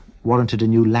subject warranted a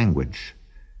new language.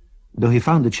 Though he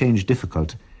found the change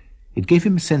difficult, it gave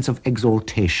him a sense of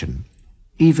exaltation,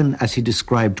 even as he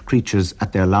described creatures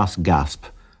at their last gasp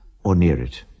or near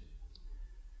it.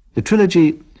 The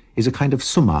trilogy is a kind of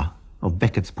summa of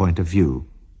Beckett's point of view.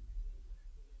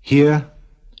 Here,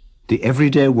 the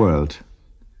everyday world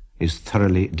is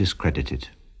thoroughly discredited.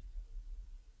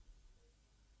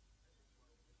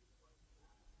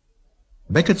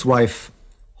 Beckett's wife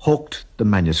hawked the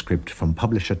manuscript from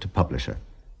publisher to publisher.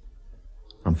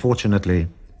 Unfortunately,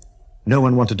 no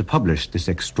one wanted to publish this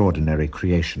extraordinary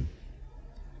creation.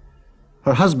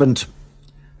 Her husband,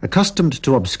 accustomed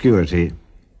to obscurity,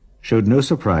 showed no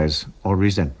surprise or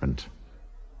resentment.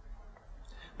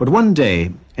 But one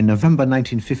day, in November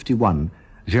 1951,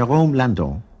 Jérôme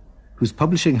Landon, whose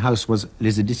publishing house was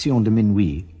Les Éditions de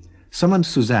Minuit, summoned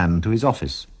Suzanne to his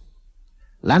office.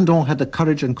 Landon had the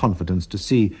courage and confidence to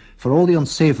see, for all the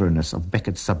unsavoriness of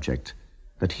Beckett's subject,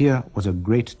 that here was a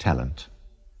great talent.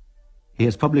 He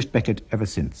has published Beckett ever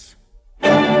since.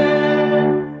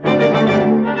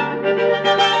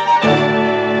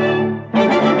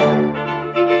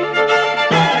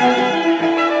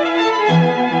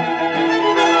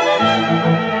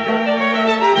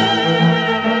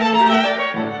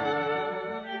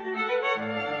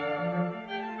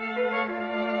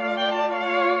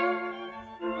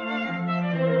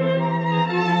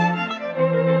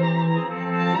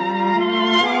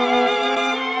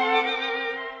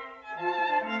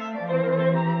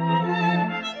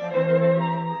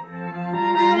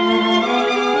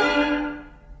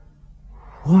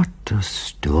 What a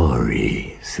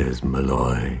story, says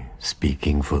Malloy,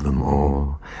 speaking for them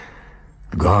all.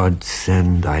 God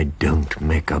send I don't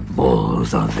make a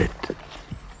balls of it.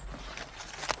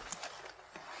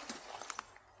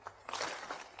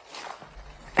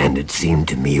 And it seemed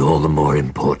to me all the more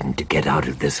important to get out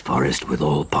of this forest with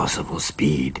all possible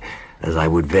speed, as I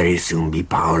would very soon be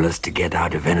powerless to get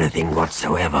out of anything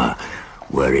whatsoever,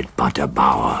 were it but a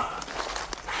bower.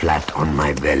 Flat on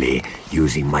my belly,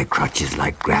 using my crutches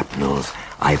like grapnels,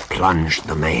 I plunged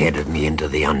them ahead of me into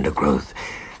the undergrowth,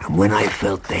 and when I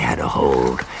felt they had a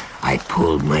hold, I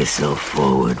pulled myself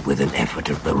forward with an effort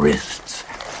of the wrists.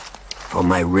 For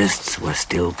my wrists were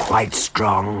still quite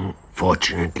strong,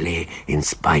 fortunately, in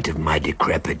spite of my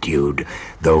decrepitude,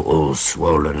 though all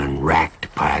swollen and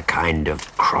racked by a kind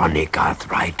of chronic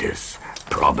arthritis,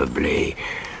 probably.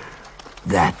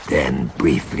 That, then,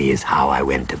 briefly, is how I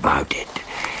went about it.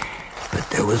 But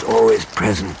there was always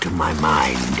present to my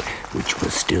mind, which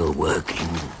was still working,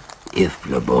 if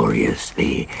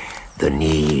laboriously, the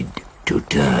need to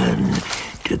turn,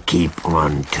 to keep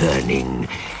on turning,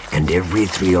 and every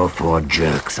 3 or 4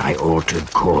 jerks I altered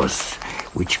course,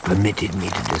 which permitted me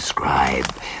to describe,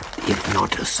 if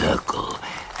not a circle,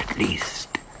 at least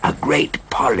a great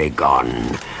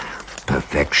polygon.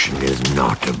 Perfection is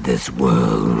not of this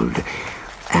world,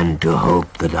 and to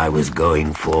hope that I was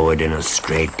going forward in a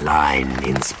straight line,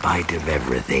 in spite of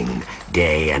everything,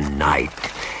 day and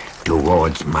night,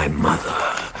 towards my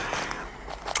mother.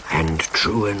 And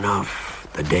true enough,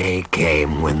 the day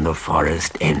came when the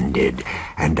forest ended,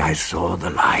 and I saw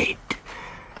the light.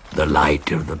 the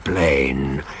light of the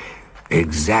plain,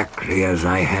 exactly as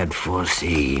I had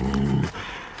foreseen.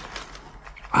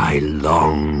 I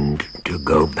longed to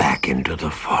go back into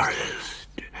the forest.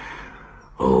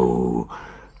 Oh,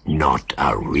 not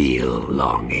a real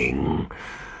longing.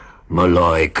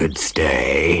 Malloy could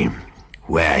stay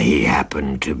where he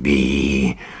happened to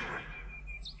be.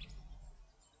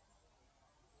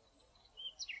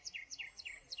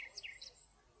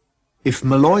 If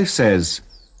Malloy says,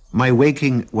 "My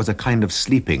waking was a kind of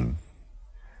sleeping,"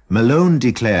 Malone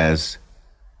declares,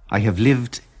 "I have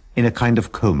lived in a kind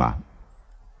of coma."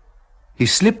 He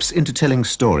slips into telling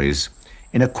stories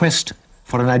in a quest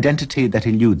for an identity that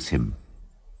eludes him.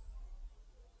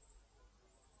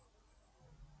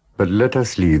 But let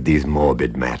us leave these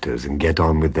morbid matters and get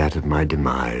on with that of my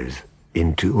demise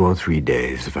in 2 or 3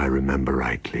 days, if I remember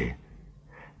rightly.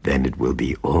 Then it will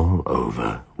be all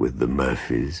over with the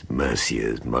Murphys,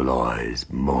 Merciers, Malloys,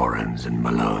 Morans, and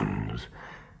Malones,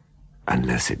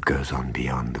 unless it goes on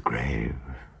beyond the grave.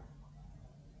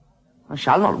 I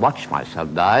shall not watch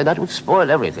myself die. That would spoil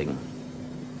everything.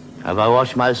 Have I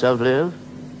watched myself live?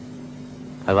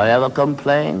 Have I ever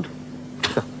complained?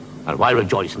 And why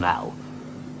rejoice now?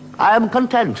 I am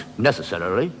content,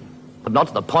 necessarily, but not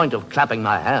to the point of clapping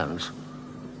my hands.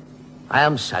 I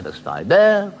am satisfied.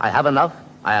 There, I have enough.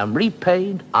 I am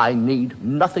repaid. I need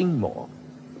nothing more.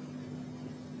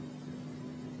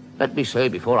 Let me say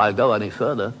before I go any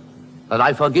further that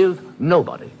I forgive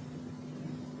nobody.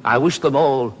 I wish them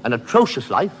all an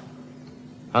atrocious life,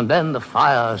 and then the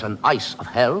fires and ice of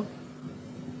hell,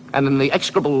 and in the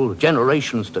execrable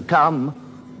generations to come,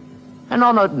 an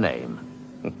honored name.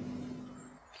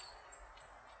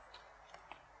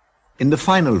 In the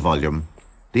final volume,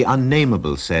 the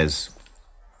Unnameable says,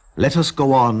 "Let us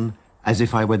go on as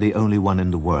if I were the only one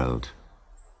in the world,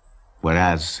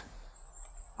 whereas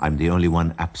I'm the only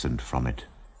one absent from it."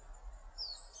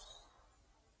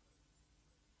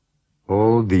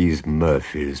 All these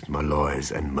Murphys,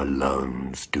 Malloys, and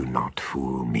Malones do not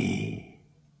fool me.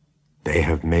 They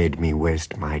have made me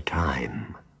waste my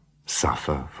time,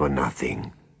 suffer for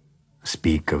nothing,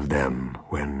 speak of them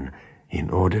when, in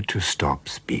order to stop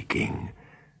speaking,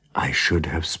 I should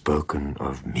have spoken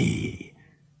of me,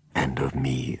 and of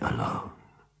me alone.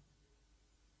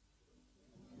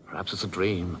 Perhaps it's a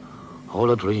dream,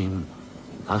 all a dream.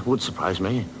 That would surprise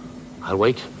me. I'll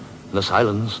wake in the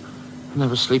silence,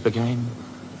 never sleep again.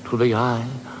 'Twill be I,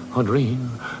 or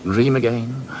dream, dream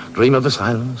again, dream of the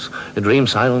silence, a dream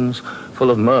silence,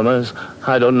 full of murmurs,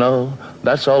 I don't know,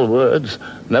 that's all words,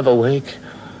 never wake.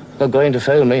 They're going to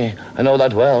fail me, I know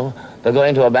that well. They're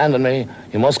going to abandon me,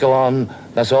 you must go on,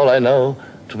 that's all I know.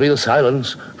 To be the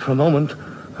silence, for a moment,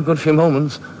 a good few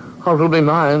moments, or it'll be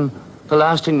mine, the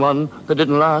lasting one that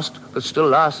didn't last, that still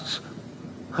lasts.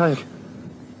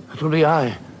 It'll be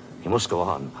I. You must go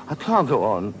on. I can't go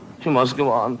on. You must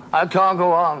go on. I can't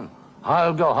go on.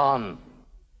 I'll go on.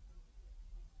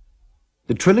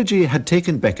 The trilogy had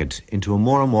taken Beckett into a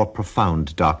more and more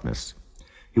profound darkness.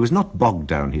 He was not bogged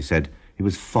down, he said, he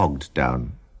was fogged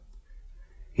down.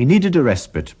 He needed a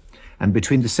respite, and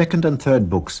between the second and third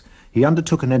books, he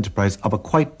undertook an enterprise of a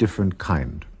quite different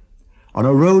kind. On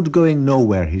a road going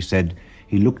nowhere, he said,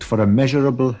 he looked for a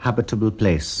measurable, habitable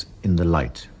place in the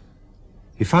light.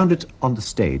 He found it on the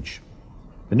stage.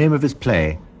 The name of his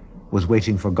play was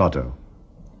Waiting for Godot.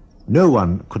 No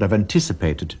one could have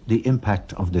anticipated the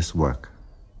impact of this work.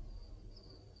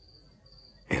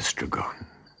 Estragon,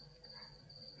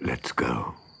 let's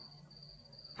go.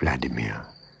 Vladimir,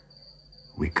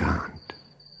 we can't.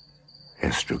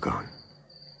 Estragon,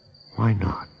 why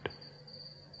not?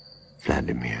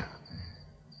 Vladimir,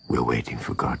 we're waiting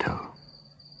for Godot.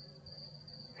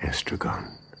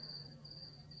 Estragon,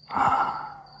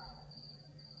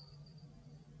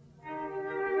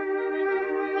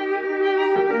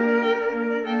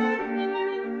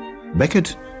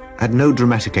 Beckett had no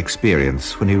dramatic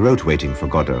experience when he wrote Waiting for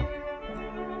Godot.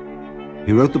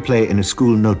 He wrote the play in a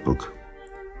school notebook.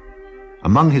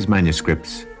 Among his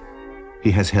manuscripts,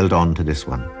 he has held on to this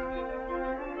one.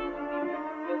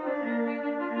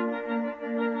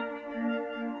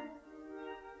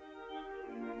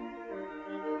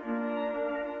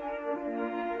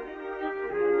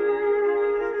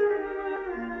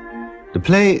 The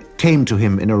play came to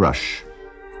him in a rush.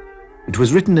 It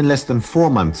was written in less than 4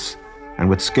 months and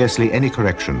with scarcely any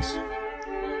corrections.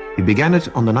 He began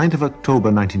it on the 9th of October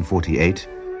 1948,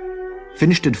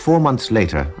 finished it 4 months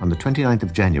later on the 29th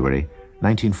of January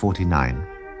 1949.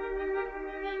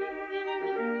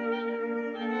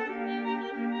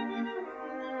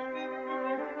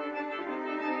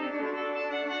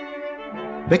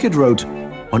 Beckett wrote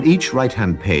on each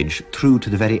right-hand page through to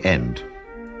the very end.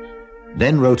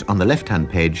 then wrote on the left-hand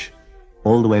page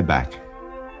all the way back.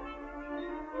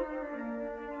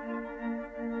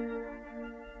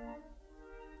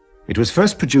 It was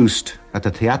first produced at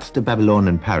the Théâtre de Babylone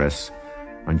in Paris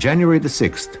on January the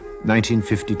 6th,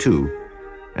 1952,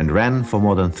 and ran for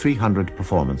more than 300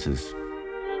 performances.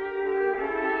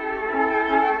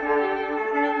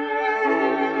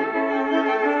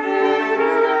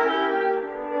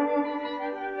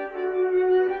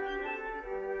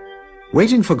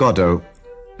 Waiting for Godot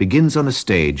begins on a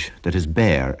stage that is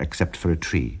bare except for a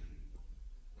tree.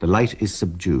 The light is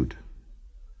subdued.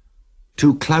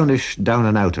 Two clownish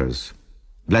down-and-outers,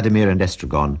 Vladimir and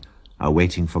Estragon, are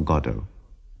waiting for Godot.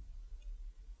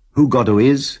 Who Godot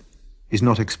is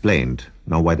not explained,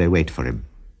 nor why they wait for him.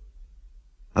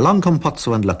 Along come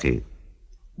Pozzo and Lucky,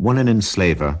 one an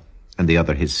enslaver and the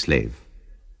other his slave.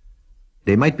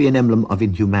 They might be an emblem of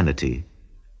inhumanity,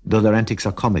 though their antics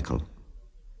are comical.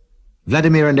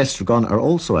 Vladimir and Estragon are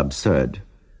also absurd,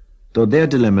 though their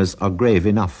dilemmas are grave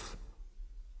enough.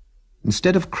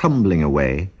 Instead of crumbling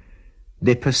away,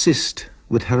 they persist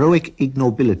with heroic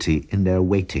ignobility in their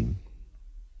waiting.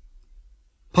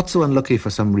 Pozzo and Lucky for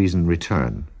some reason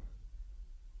return.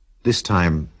 This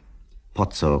time,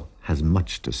 Pozzo has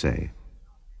much to say.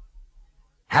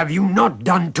 Have you not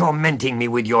done tormenting me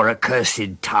with your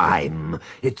accursed time?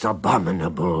 It's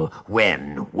abominable.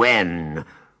 When?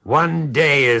 One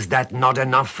day, is that not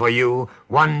enough for you?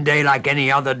 One day like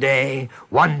any other day?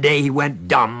 One day he went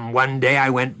dumb, one day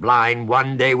I went blind,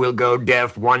 one day we'll go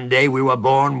deaf, one day we were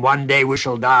born, one day we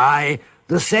shall die.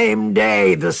 The same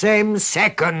day, the same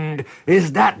second,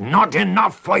 is that not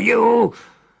enough for you?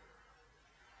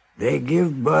 They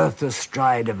give birth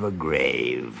astride of a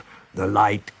grave. The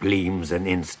light gleams an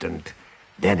instant,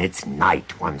 then it's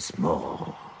night once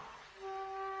more.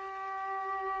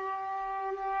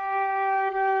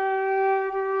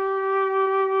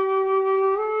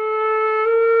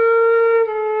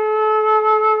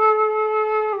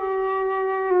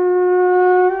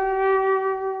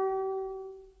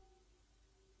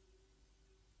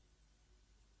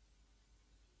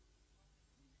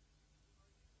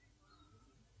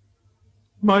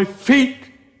 My feet!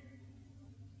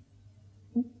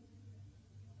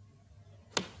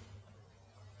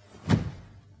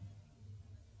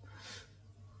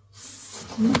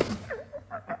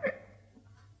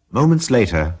 Moments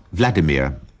later,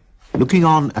 Vladimir, looking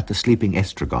on at the sleeping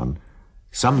Estragon,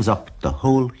 sums up the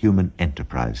whole human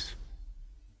enterprise.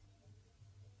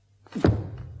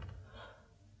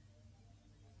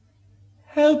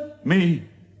 Help me!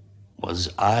 Was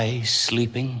I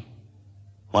sleeping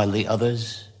while the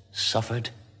others suffered?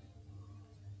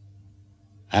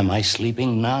 Am I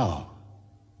sleeping now?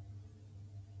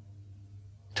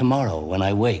 Tomorrow, when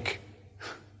I wake,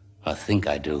 I think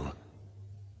I do,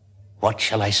 what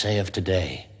shall I say of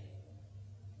today?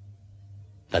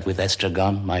 That with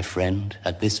Estragon, my friend,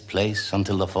 at this place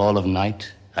until the fall of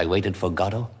night, I waited for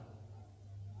Godot?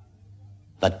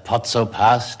 That Pozzo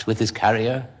passed with his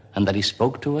carrier and that he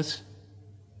spoke to us?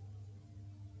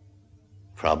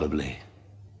 Probably.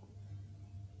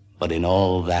 But in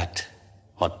all that,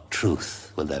 what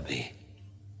truth will there be?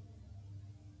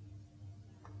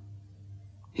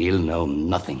 He'll know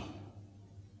nothing.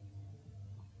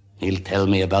 He'll tell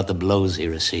me about the blows he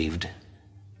received,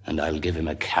 and I'll give him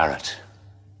a carrot.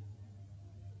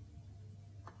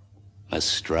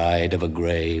 Astride of a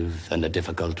grave and a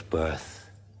difficult birth,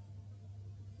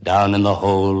 down in the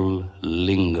hole,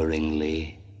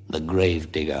 lingeringly, the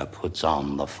gravedigger puts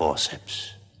on the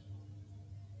forceps.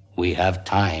 We have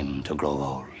time to grow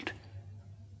old.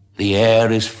 The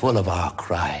air is full of our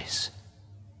cries.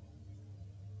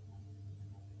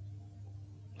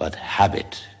 But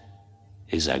habit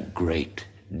is a great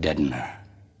deadener.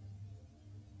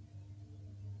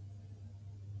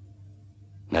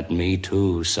 At me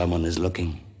too someone is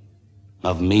looking.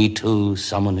 Of me too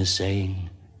someone is saying,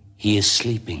 he is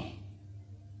sleeping.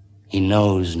 He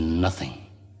knows nothing.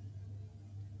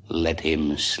 Let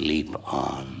him sleep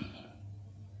on.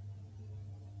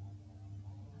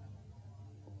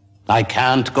 I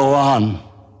can't go on.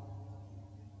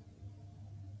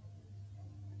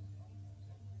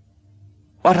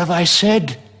 What have I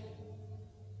said?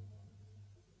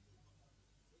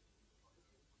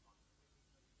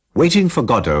 Waiting for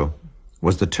Godot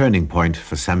was the turning point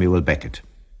for Samuel Beckett.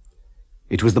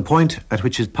 It was the point at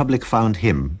which his public found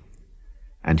him,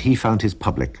 and he found his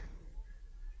public.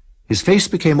 His face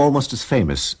became almost as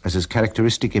famous as his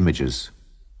characteristic images: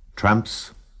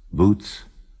 tramps, boots,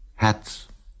 hats,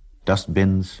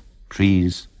 dustbins,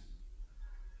 trees.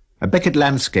 A Beckett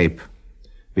landscape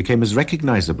became as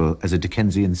recognizable as a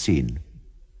Dickensian scene.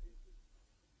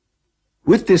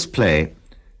 With this play,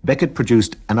 Beckett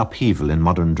produced an upheaval in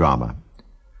modern drama.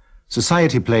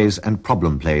 Society plays and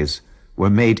problem plays were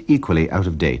made equally out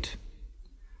of date.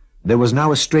 There was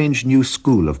now a strange new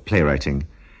school of playwriting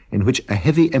in which a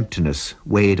heavy emptiness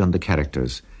weighed on the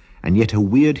characters, and yet a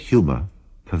weird humour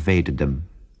pervaded them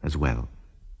as well.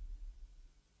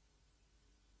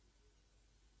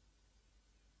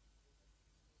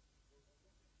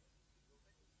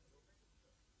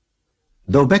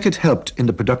 Though Beckett helped in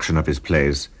the production of his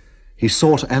plays, he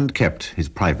sought and kept his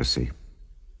privacy.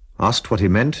 Asked what he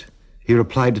meant, he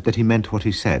replied that he meant what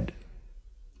he said.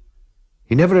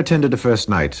 He never attended a first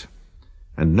night,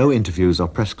 and no interviews or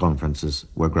press conferences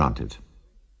were granted.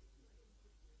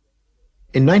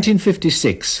 In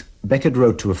 1956, Beckett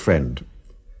wrote to a friend,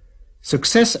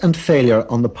 "Success and failure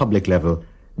on the public level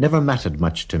never mattered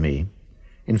much to me.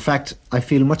 In fact, I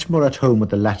feel much more at home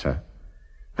with the latter,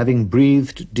 having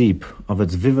breathed deep of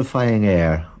its vivifying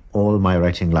air all my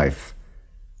writing life,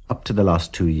 up to the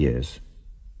last 2 years."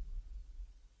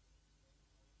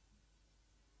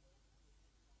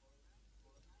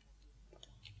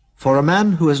 For a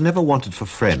man who has never wanted for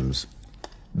friends,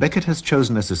 Beckett has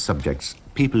chosen as his subjects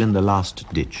people in the last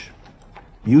ditch,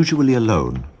 usually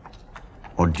alone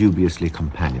or dubiously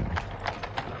companioned.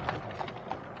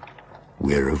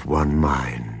 We're of one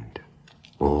mind,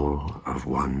 all of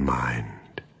one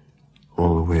mind,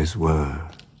 always were,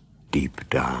 deep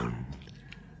down.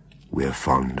 We're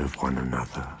fond of one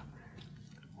another,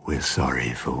 we're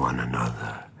sorry for one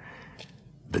another,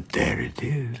 but there it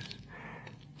is.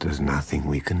 There's nothing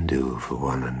we can do for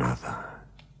one another.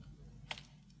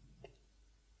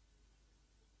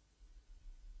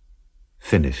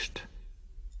 Finished.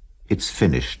 It's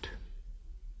finished.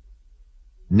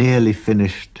 Nearly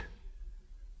finished.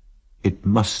 It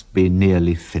must be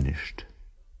nearly finished.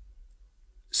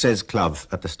 Says Clough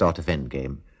at the start of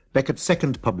Endgame, Beckett's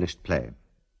second published play.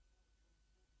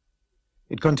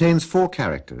 It contains 4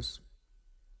 characters.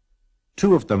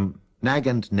 2 of them, Nag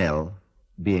and Nell,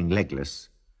 being legless,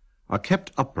 are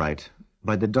kept upright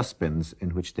by the dustbins in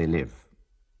which they live.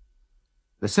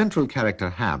 The central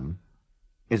character, Ham,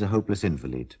 is a hopeless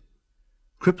invalid,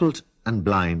 crippled and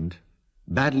blind,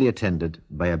 badly attended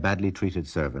by a badly treated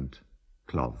servant,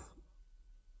 Clough.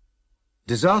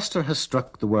 Disaster has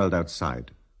struck the world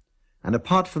outside, and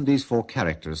apart from these 4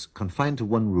 characters confined to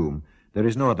one room, there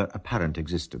is no other apparent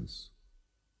existence.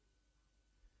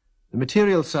 The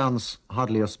material sounds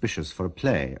hardly auspicious for a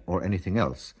play or anything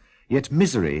else, yet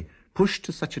misery, pushed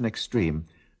to such an extreme,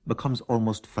 becomes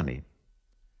almost funny.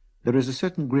 There is a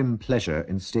certain grim pleasure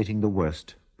in stating the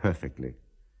worst perfectly.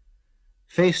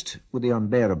 Faced with the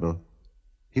unbearable,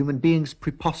 human beings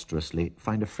preposterously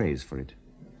find a phrase for it.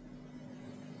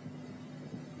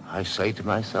 I say to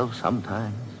myself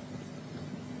sometimes,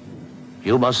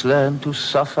 you must learn to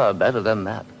suffer better than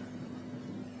that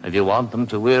if you want them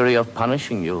to weary of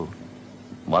punishing you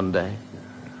one day.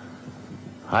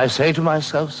 I say to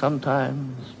myself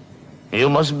sometimes, you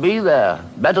must be there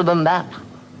better than that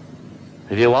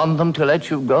if you want them to let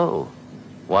you go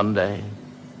one day.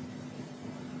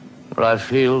 For I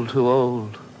feel too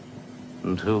old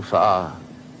and too far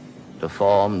to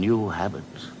form new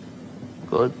habits.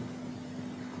 Good.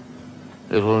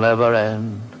 It will never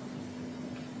end.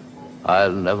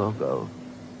 I'll never go.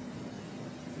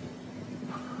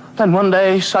 Then one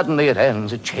day, suddenly it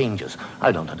ends, it changes.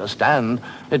 I don't understand.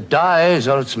 It dies,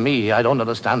 or it's me. I don't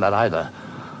understand that either.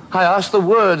 I ask the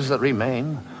words that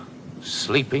remain.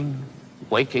 Sleeping,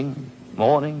 waking,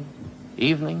 morning,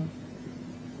 evening.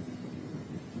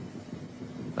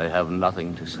 They have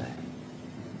nothing to say.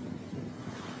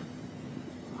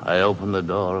 I open the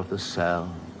door of the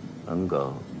cell and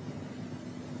go.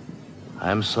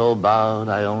 I am so bowed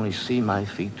I only see my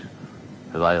feet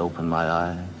if I open my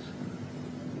eyes.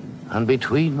 And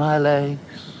between my legs,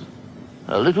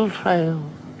 a little trail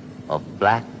of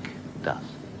black dust.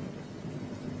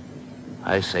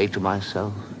 I say to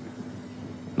myself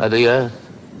that the earth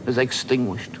is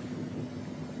extinguished,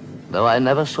 though I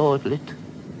never saw it lit.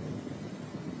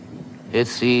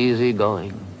 It's easy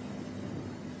going.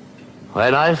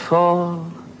 When I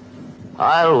fall,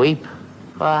 I'll weep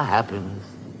for happiness.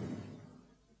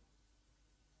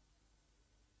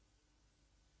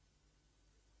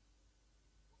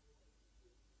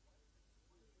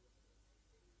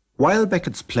 While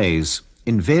Beckett's plays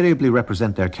invariably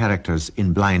represent their characters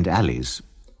in blind alleys,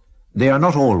 they are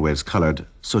not always coloured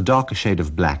so dark a shade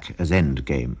of black as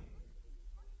Endgame.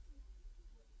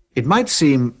 It might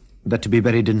seem that to be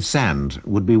buried in sand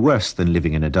would be worse than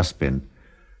living in a dustbin,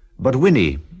 but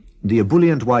Winnie, the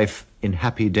ebullient wife in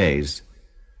Happy Days,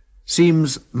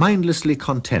 seems mindlessly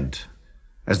content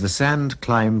as the sand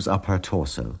climbs up her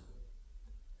torso.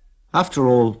 After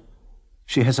all,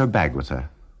 she has her bag with her,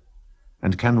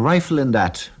 and can rifle in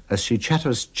that as she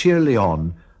chatters cheerily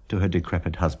on to her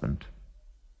decrepit husband.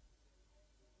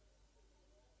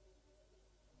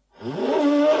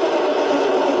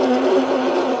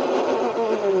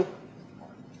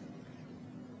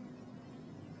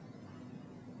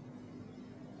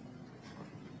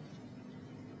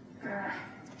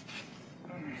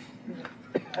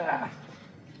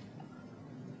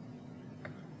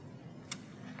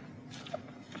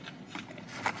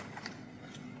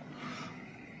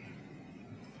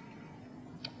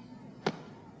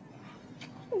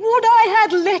 Would I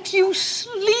had let you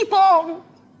sleep on.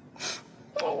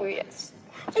 Oh, yes.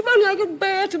 If only I could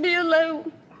bear to be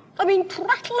alone. I mean,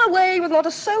 prattle away with not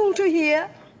a soul to hear.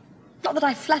 Not that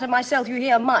I flatter myself you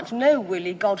hear much. No,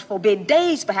 Willie, God forbid.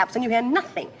 Days, perhaps, when you hear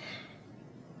nothing.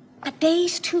 But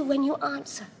days, too, when you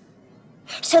answer.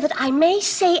 So that I may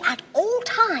say at all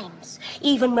times,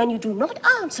 even when you do not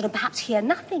answer and perhaps hear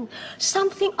nothing,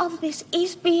 something of this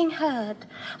is being heard.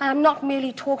 I am not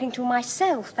merely talking to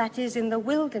myself, that is, in the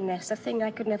wilderness, a thing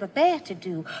I could never bear to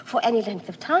do for any length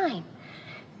of time.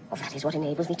 Well, that is what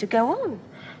enables me to go on.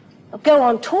 Go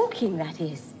on talking, that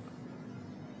is.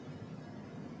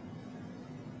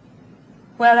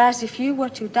 Whereas if you were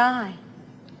to die,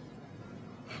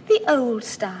 the old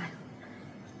style,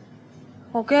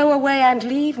 or go away and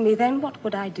leave me, then what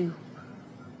would I do?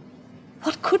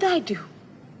 What could I do?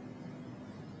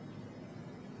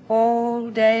 All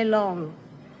day long.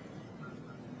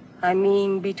 I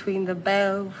mean, between the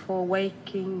bell for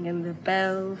waking and the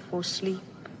bell for sleep.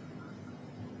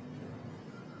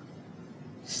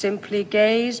 Simply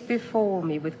gaze before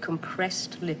me with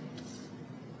compressed lips.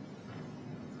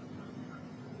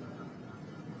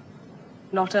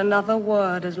 Not another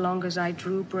word as long as I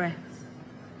drew breath.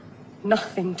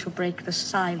 Nothing to break the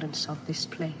silence of this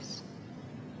place.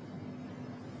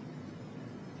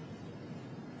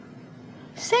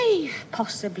 Save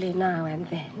possibly now and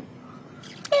then,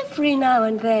 every now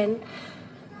and then,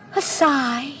 a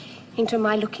sigh into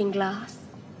my looking glass.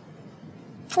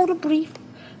 For a brief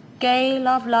gale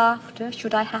of laughter,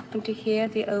 should I happen to hear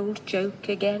the old joke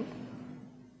again.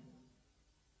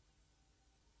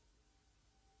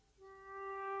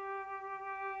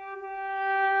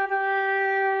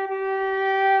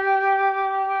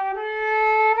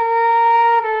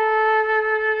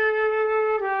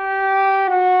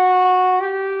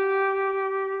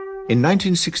 In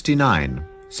 1969,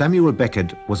 Samuel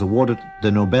Beckett was awarded the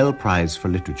Nobel Prize for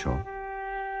Literature.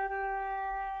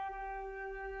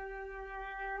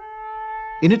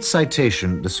 In its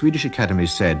citation, the Swedish Academy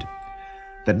said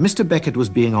that Mr. Beckett was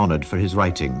being honored for his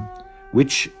writing,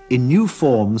 which, in new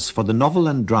forms for the novel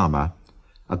and drama,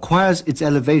 acquires its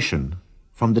elevation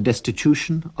from the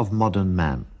destitution of modern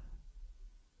man.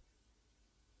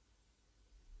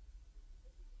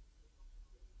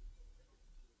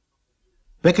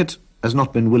 Beckett has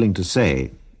not been willing to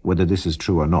say whether this is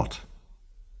true or not.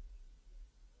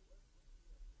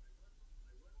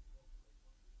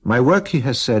 My work, he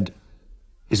has said,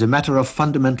 is a matter of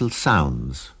fundamental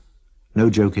sounds, no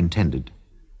joke intended,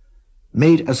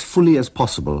 made as fully as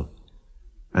possible,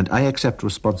 and I accept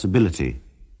responsibility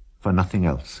for nothing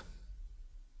else.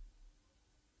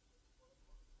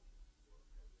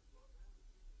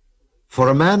 For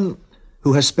a man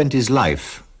who has spent his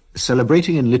life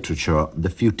celebrating in literature the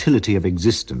futility of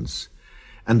existence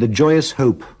and the joyous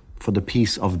hope for the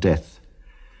peace of death,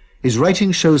 his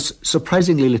writing shows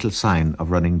surprisingly little sign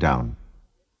of running down.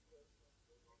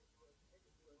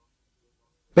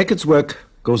 Beckett's work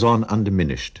goes on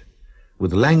undiminished,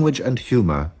 with language and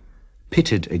humor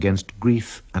pitted against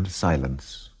grief and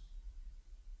silence.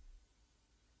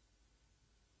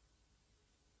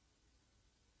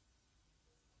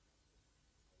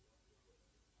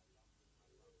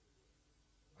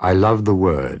 I love the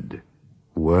word.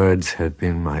 Words have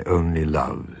been my only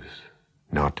loves,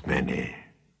 not many.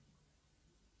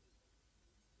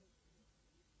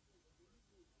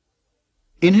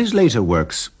 In his later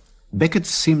works, Beckett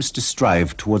seems to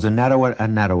strive towards a narrower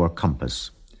and narrower compass,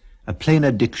 a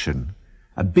plainer diction,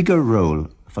 a bigger role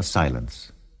for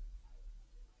silence.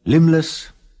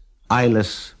 Limbless,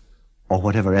 eyeless, or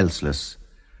whatever elseless,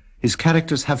 his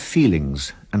characters have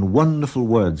feelings and wonderful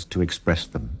words to express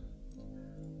them.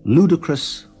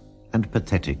 Ludicrous and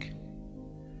pathetic,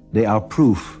 they are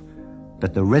proof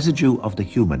that the residue of the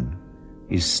human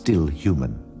is still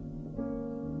human.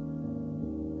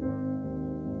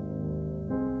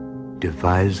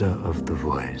 Deviser of the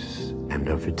voice and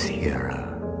of its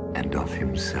hearer and of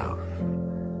himself.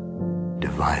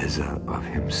 Deviser of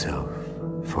himself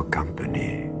for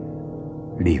company.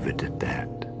 Leave it at that.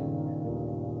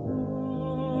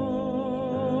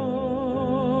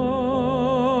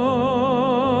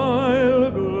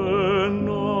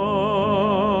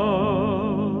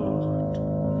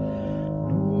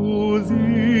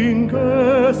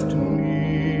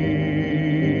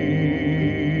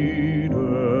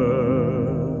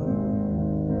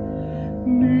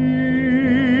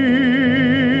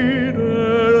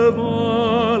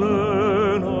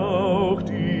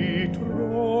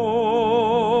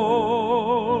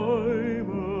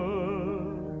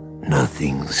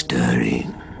 nothing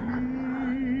stirring,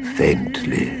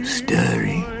 faintly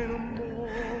stirring.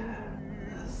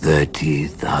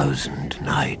 30,000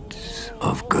 nights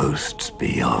of ghosts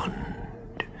beyond,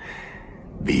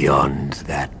 beyond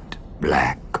that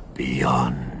black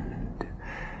beyond.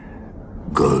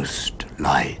 Ghost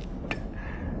light,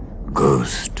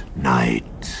 ghost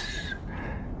nights,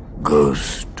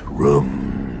 ghost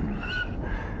rooms,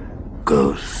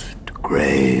 ghost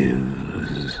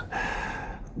graves,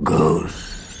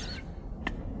 ghost.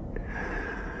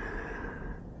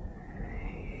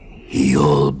 He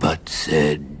all but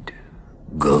said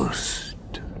ghost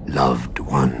loved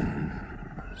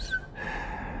ones,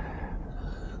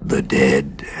 the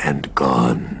dead and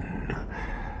gone,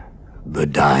 the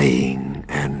dying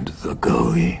and the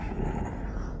going.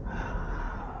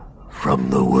 From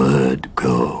the word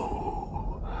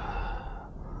go,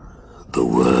 the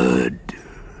word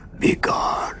be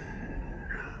gone.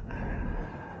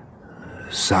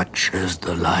 Such as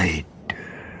the light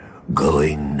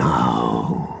going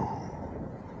now.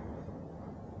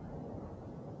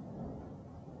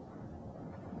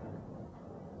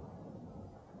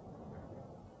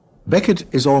 Beckett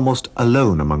is almost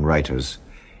alone among writers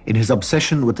in his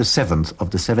obsession with the seventh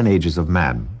of the 7 ages of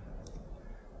man.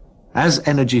 As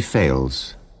energy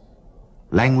fails,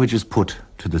 language is put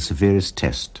to the severest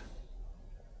test.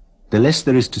 The less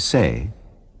there is to say,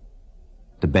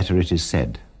 the better it is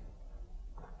said.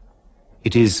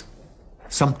 It is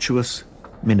sumptuous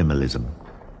minimalism.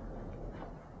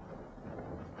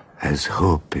 As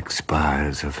hope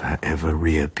expires of her ever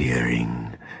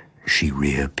reappearing, she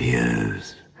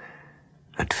reappears.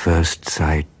 At first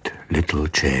sight, little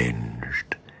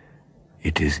changed.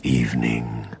 It is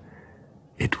evening.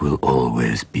 It will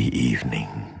always be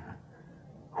evening,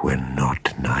 when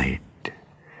not night.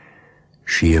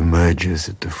 She emerges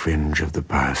at the fringe of the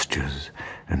pastures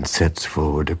and sets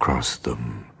forward across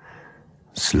them,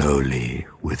 slowly,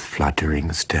 with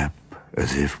fluttering step,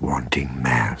 as if wanting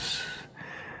mass,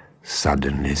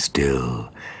 suddenly still,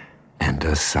 and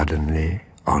as suddenly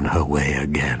on her way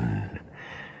again.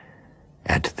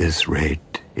 At this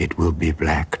rate, it will be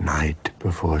black night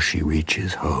before she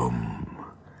reaches home.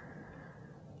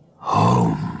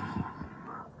 Home.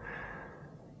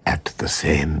 At the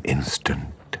same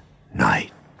instant,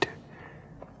 night.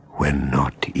 When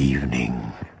not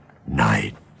evening,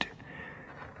 night.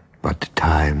 But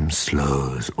time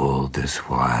slows all this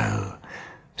while,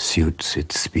 suits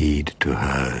its speed to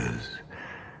hers,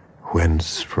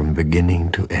 whence from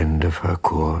beginning to end of her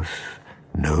course,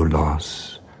 no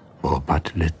loss, or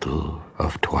but little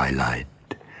of twilight,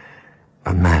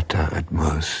 a matter at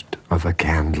most of a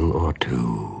candle or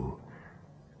two.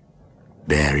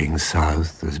 Bearing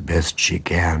south as best she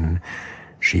can,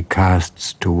 she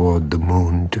casts toward the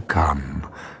moon to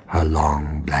come her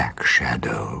long black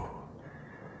shadow.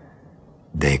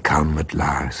 They come at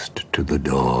last to the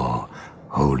door,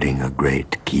 holding a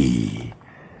great key.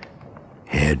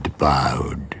 Head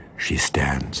bowed, she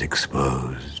stands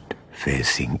exposed,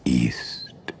 facing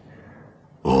east.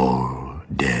 All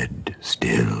dead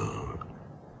still.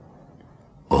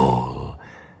 All,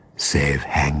 save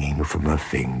hanging from a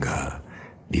finger,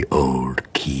 the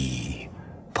old key,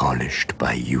 polished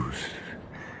by use.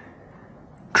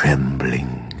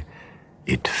 Trembling,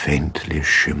 it faintly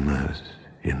shimmers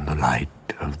in the light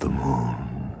of the moon.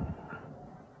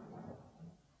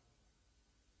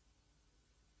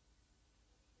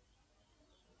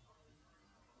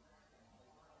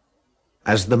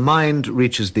 As the mind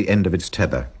reaches the end of its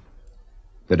tether,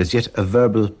 there is yet a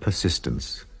verbal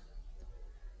persistence.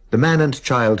 The man and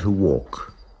child who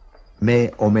walk may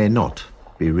or may not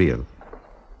be real.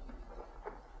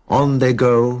 On they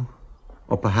go,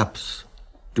 or perhaps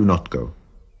do not go.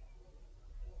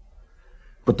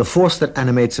 But the force that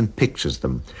animates and pictures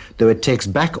them, though it takes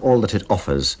back all that it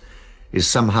offers, is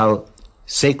somehow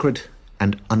sacred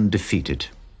and undefeated.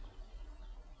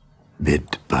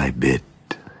 Bit by bit,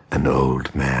 an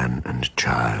old man and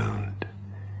child.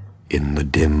 In the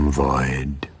dim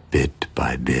void, bit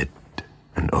by bit,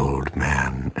 an old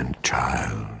man and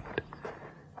child.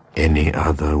 Any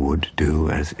other would do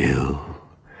as ill.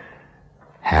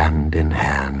 Hand in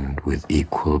hand with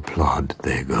equal plod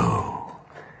they go.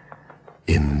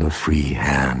 In the free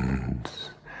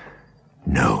hands,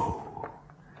 no.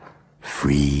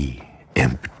 Free,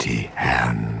 empty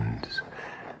hands,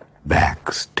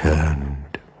 backs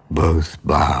turned, both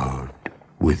bowed,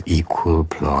 with equal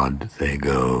plod they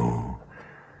go.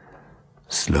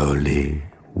 Slowly,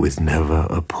 with never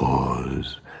a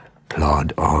pause,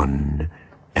 plod on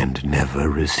and never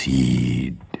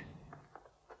recede.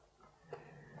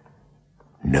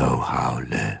 No how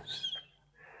less,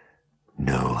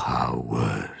 no how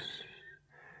worse.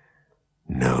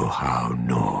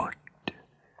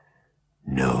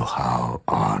 how.